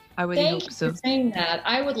you. I really hope so. Thank you for saying that.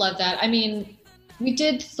 I would love that. I mean, we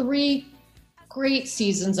did 3 great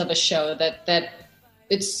seasons of a show that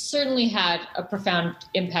it certainly had a profound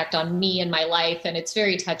impact on me and my life. And it's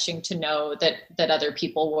very touching to know that other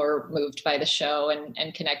people were moved by the show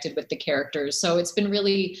and connected with the characters. So it's been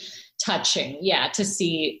really touching, to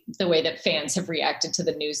see the way that fans have reacted to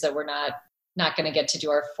the news that we're not going to get to do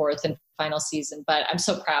our 4th and final season. But I'm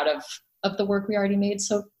so proud of the work we already made.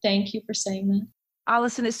 So thank you for saying that.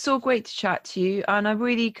 Alison, it's so great to chat to you. And I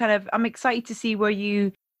really I'm excited to see where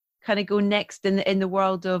you kind of go next in the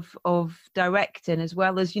world of directing, as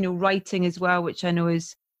well as, writing as well, which I know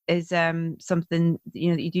is something, that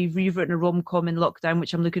you do. You've written a rom-com in lockdown,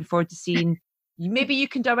 which I'm looking forward to seeing. Maybe you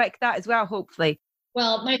can direct that as well, hopefully.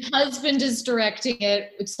 Well, my husband is directing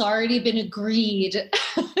it. It's already been agreed.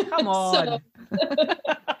 Come on.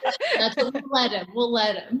 That's what we'll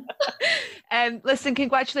let him. Listen,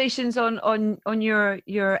 congratulations on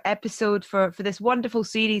your episode for this wonderful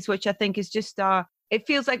series, which I think is just it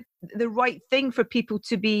feels like the right thing for people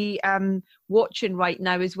to be watching right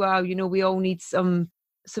now as well. We all need some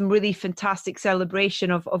really fantastic celebration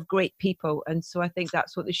of great people, and so I think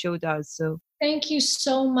that's what the show does. So thank you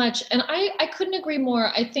so much. And I couldn't agree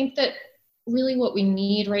more. I think that really what we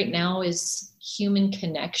need right now is human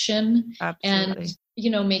connection. Absolutely.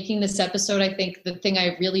 And making this episode, I think the thing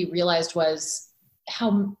I really realized was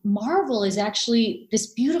how Marvel is actually this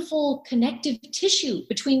beautiful connective tissue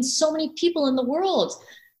between so many people in the world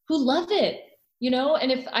who love it,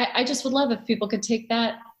 and if I just would love if people could take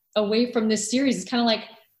that away from this series. It's kind of like,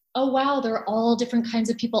 oh wow, there are all different kinds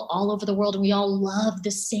of people all over the world and we all love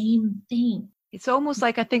the same thing. It's almost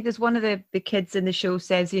like, I think there's one of the kids in the show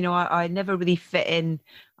says, I never really fit in.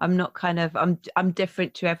 I'm not I'm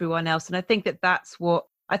different to everyone else. And I think that's what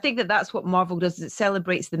Marvel does, is it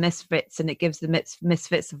celebrates the misfits and it gives the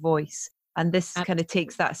misfits a voice. And this kind of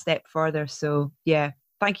takes that step further. So yeah,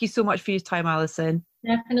 thank you so much for your time, Alison.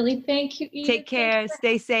 Definitely. Thank you, Edith. Take care.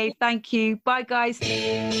 Stay safe. Thank you. Bye, guys.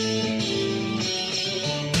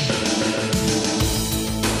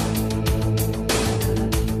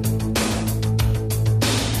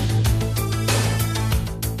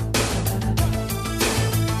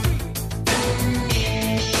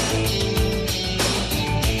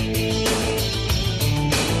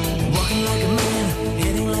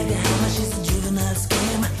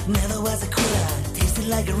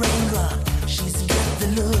 Like a raindrop, she's got the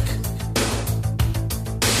look.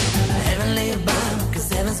 Heavenly bound,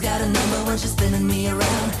 cause heaven's got a number when she's spinning me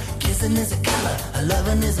around. Kissing is a color, her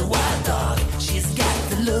loving is a wild dog. She's got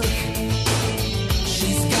the look.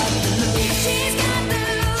 She's got the look. She's got the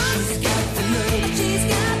look. She's got the look. She's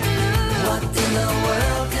got the look. What in the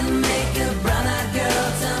world can make a brown-eyed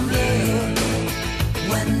girl turn blue?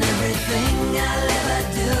 When everything I'll ever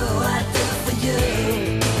do, I do for you.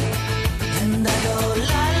 And I go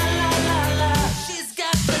la la la la la. She's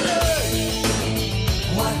got the look.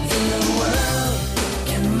 What in the world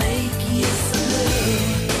can make you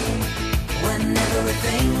salute? When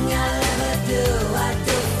everything I'll ever do, I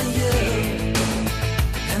do for you.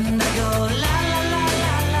 And I go la la la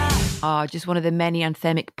la la. Just one of the many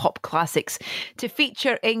anthemic pop classics to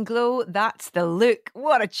feature in Glow. That's The Look.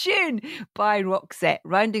 What a tune by Roxette,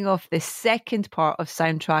 rounding off the second part of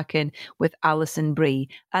soundtracking with Alison Brie.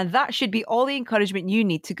 And that should be all the encouragement you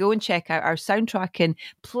need to go and check out our soundtracking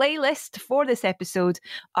playlist for this episode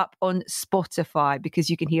up on Spotify, because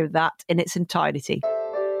you can hear that in its entirety.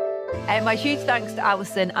 My huge thanks to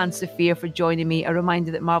Alison and Sophia for joining me. A reminder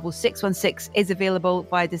that Marvel 616 is available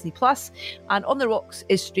via Disney Plus and On the Rocks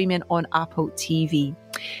is streaming on Apple TV.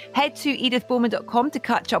 Head to edithbowman.com to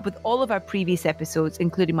catch up with all of our previous episodes,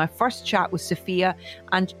 including my first chat with Sophia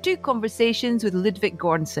and 2 conversations with Ludwig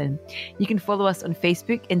Göransson. You can follow us on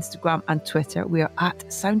Facebook, Instagram and Twitter. We are at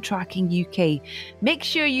Soundtracking UK. Make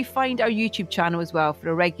sure you find our YouTube channel as well for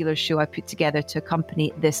a regular show I put together to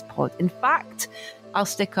accompany this pod. In fact, I'll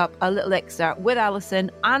stick up a little excerpt with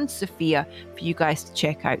Alison and Sophia for you guys to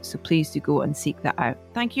check out. So please do go and seek that out.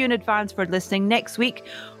 Thank you in advance for listening. Next week,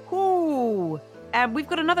 we've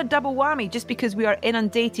got another double whammy just because we are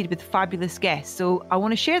inundated with fabulous guests. So I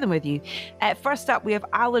want to share them with you. First up, we have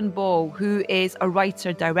Alan Ball, who is a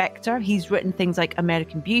writer-director. He's written things like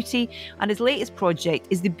American Beauty, and his latest project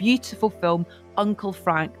is the beautiful film Uncle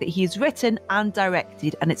Frank that he has written and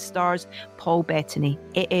directed, and it stars Paul Bettany.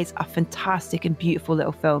 It is a fantastic and beautiful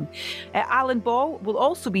little film. Alan Ball will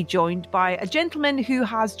also be joined by a gentleman who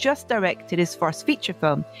has just directed his first feature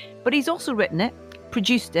film, but he's also written it,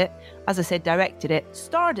 produced it, as I said, directed it,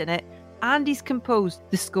 starred in it, and he's composed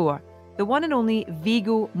the score. The one and only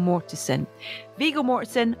Viggo Mortensen. Viggo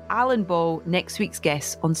Mortensen, Alan Ball, next week's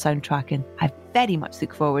guest on Soundtracking. I very much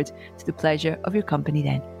look forward to the pleasure of your company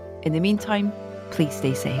then. In the meantime, please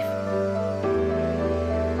stay safe.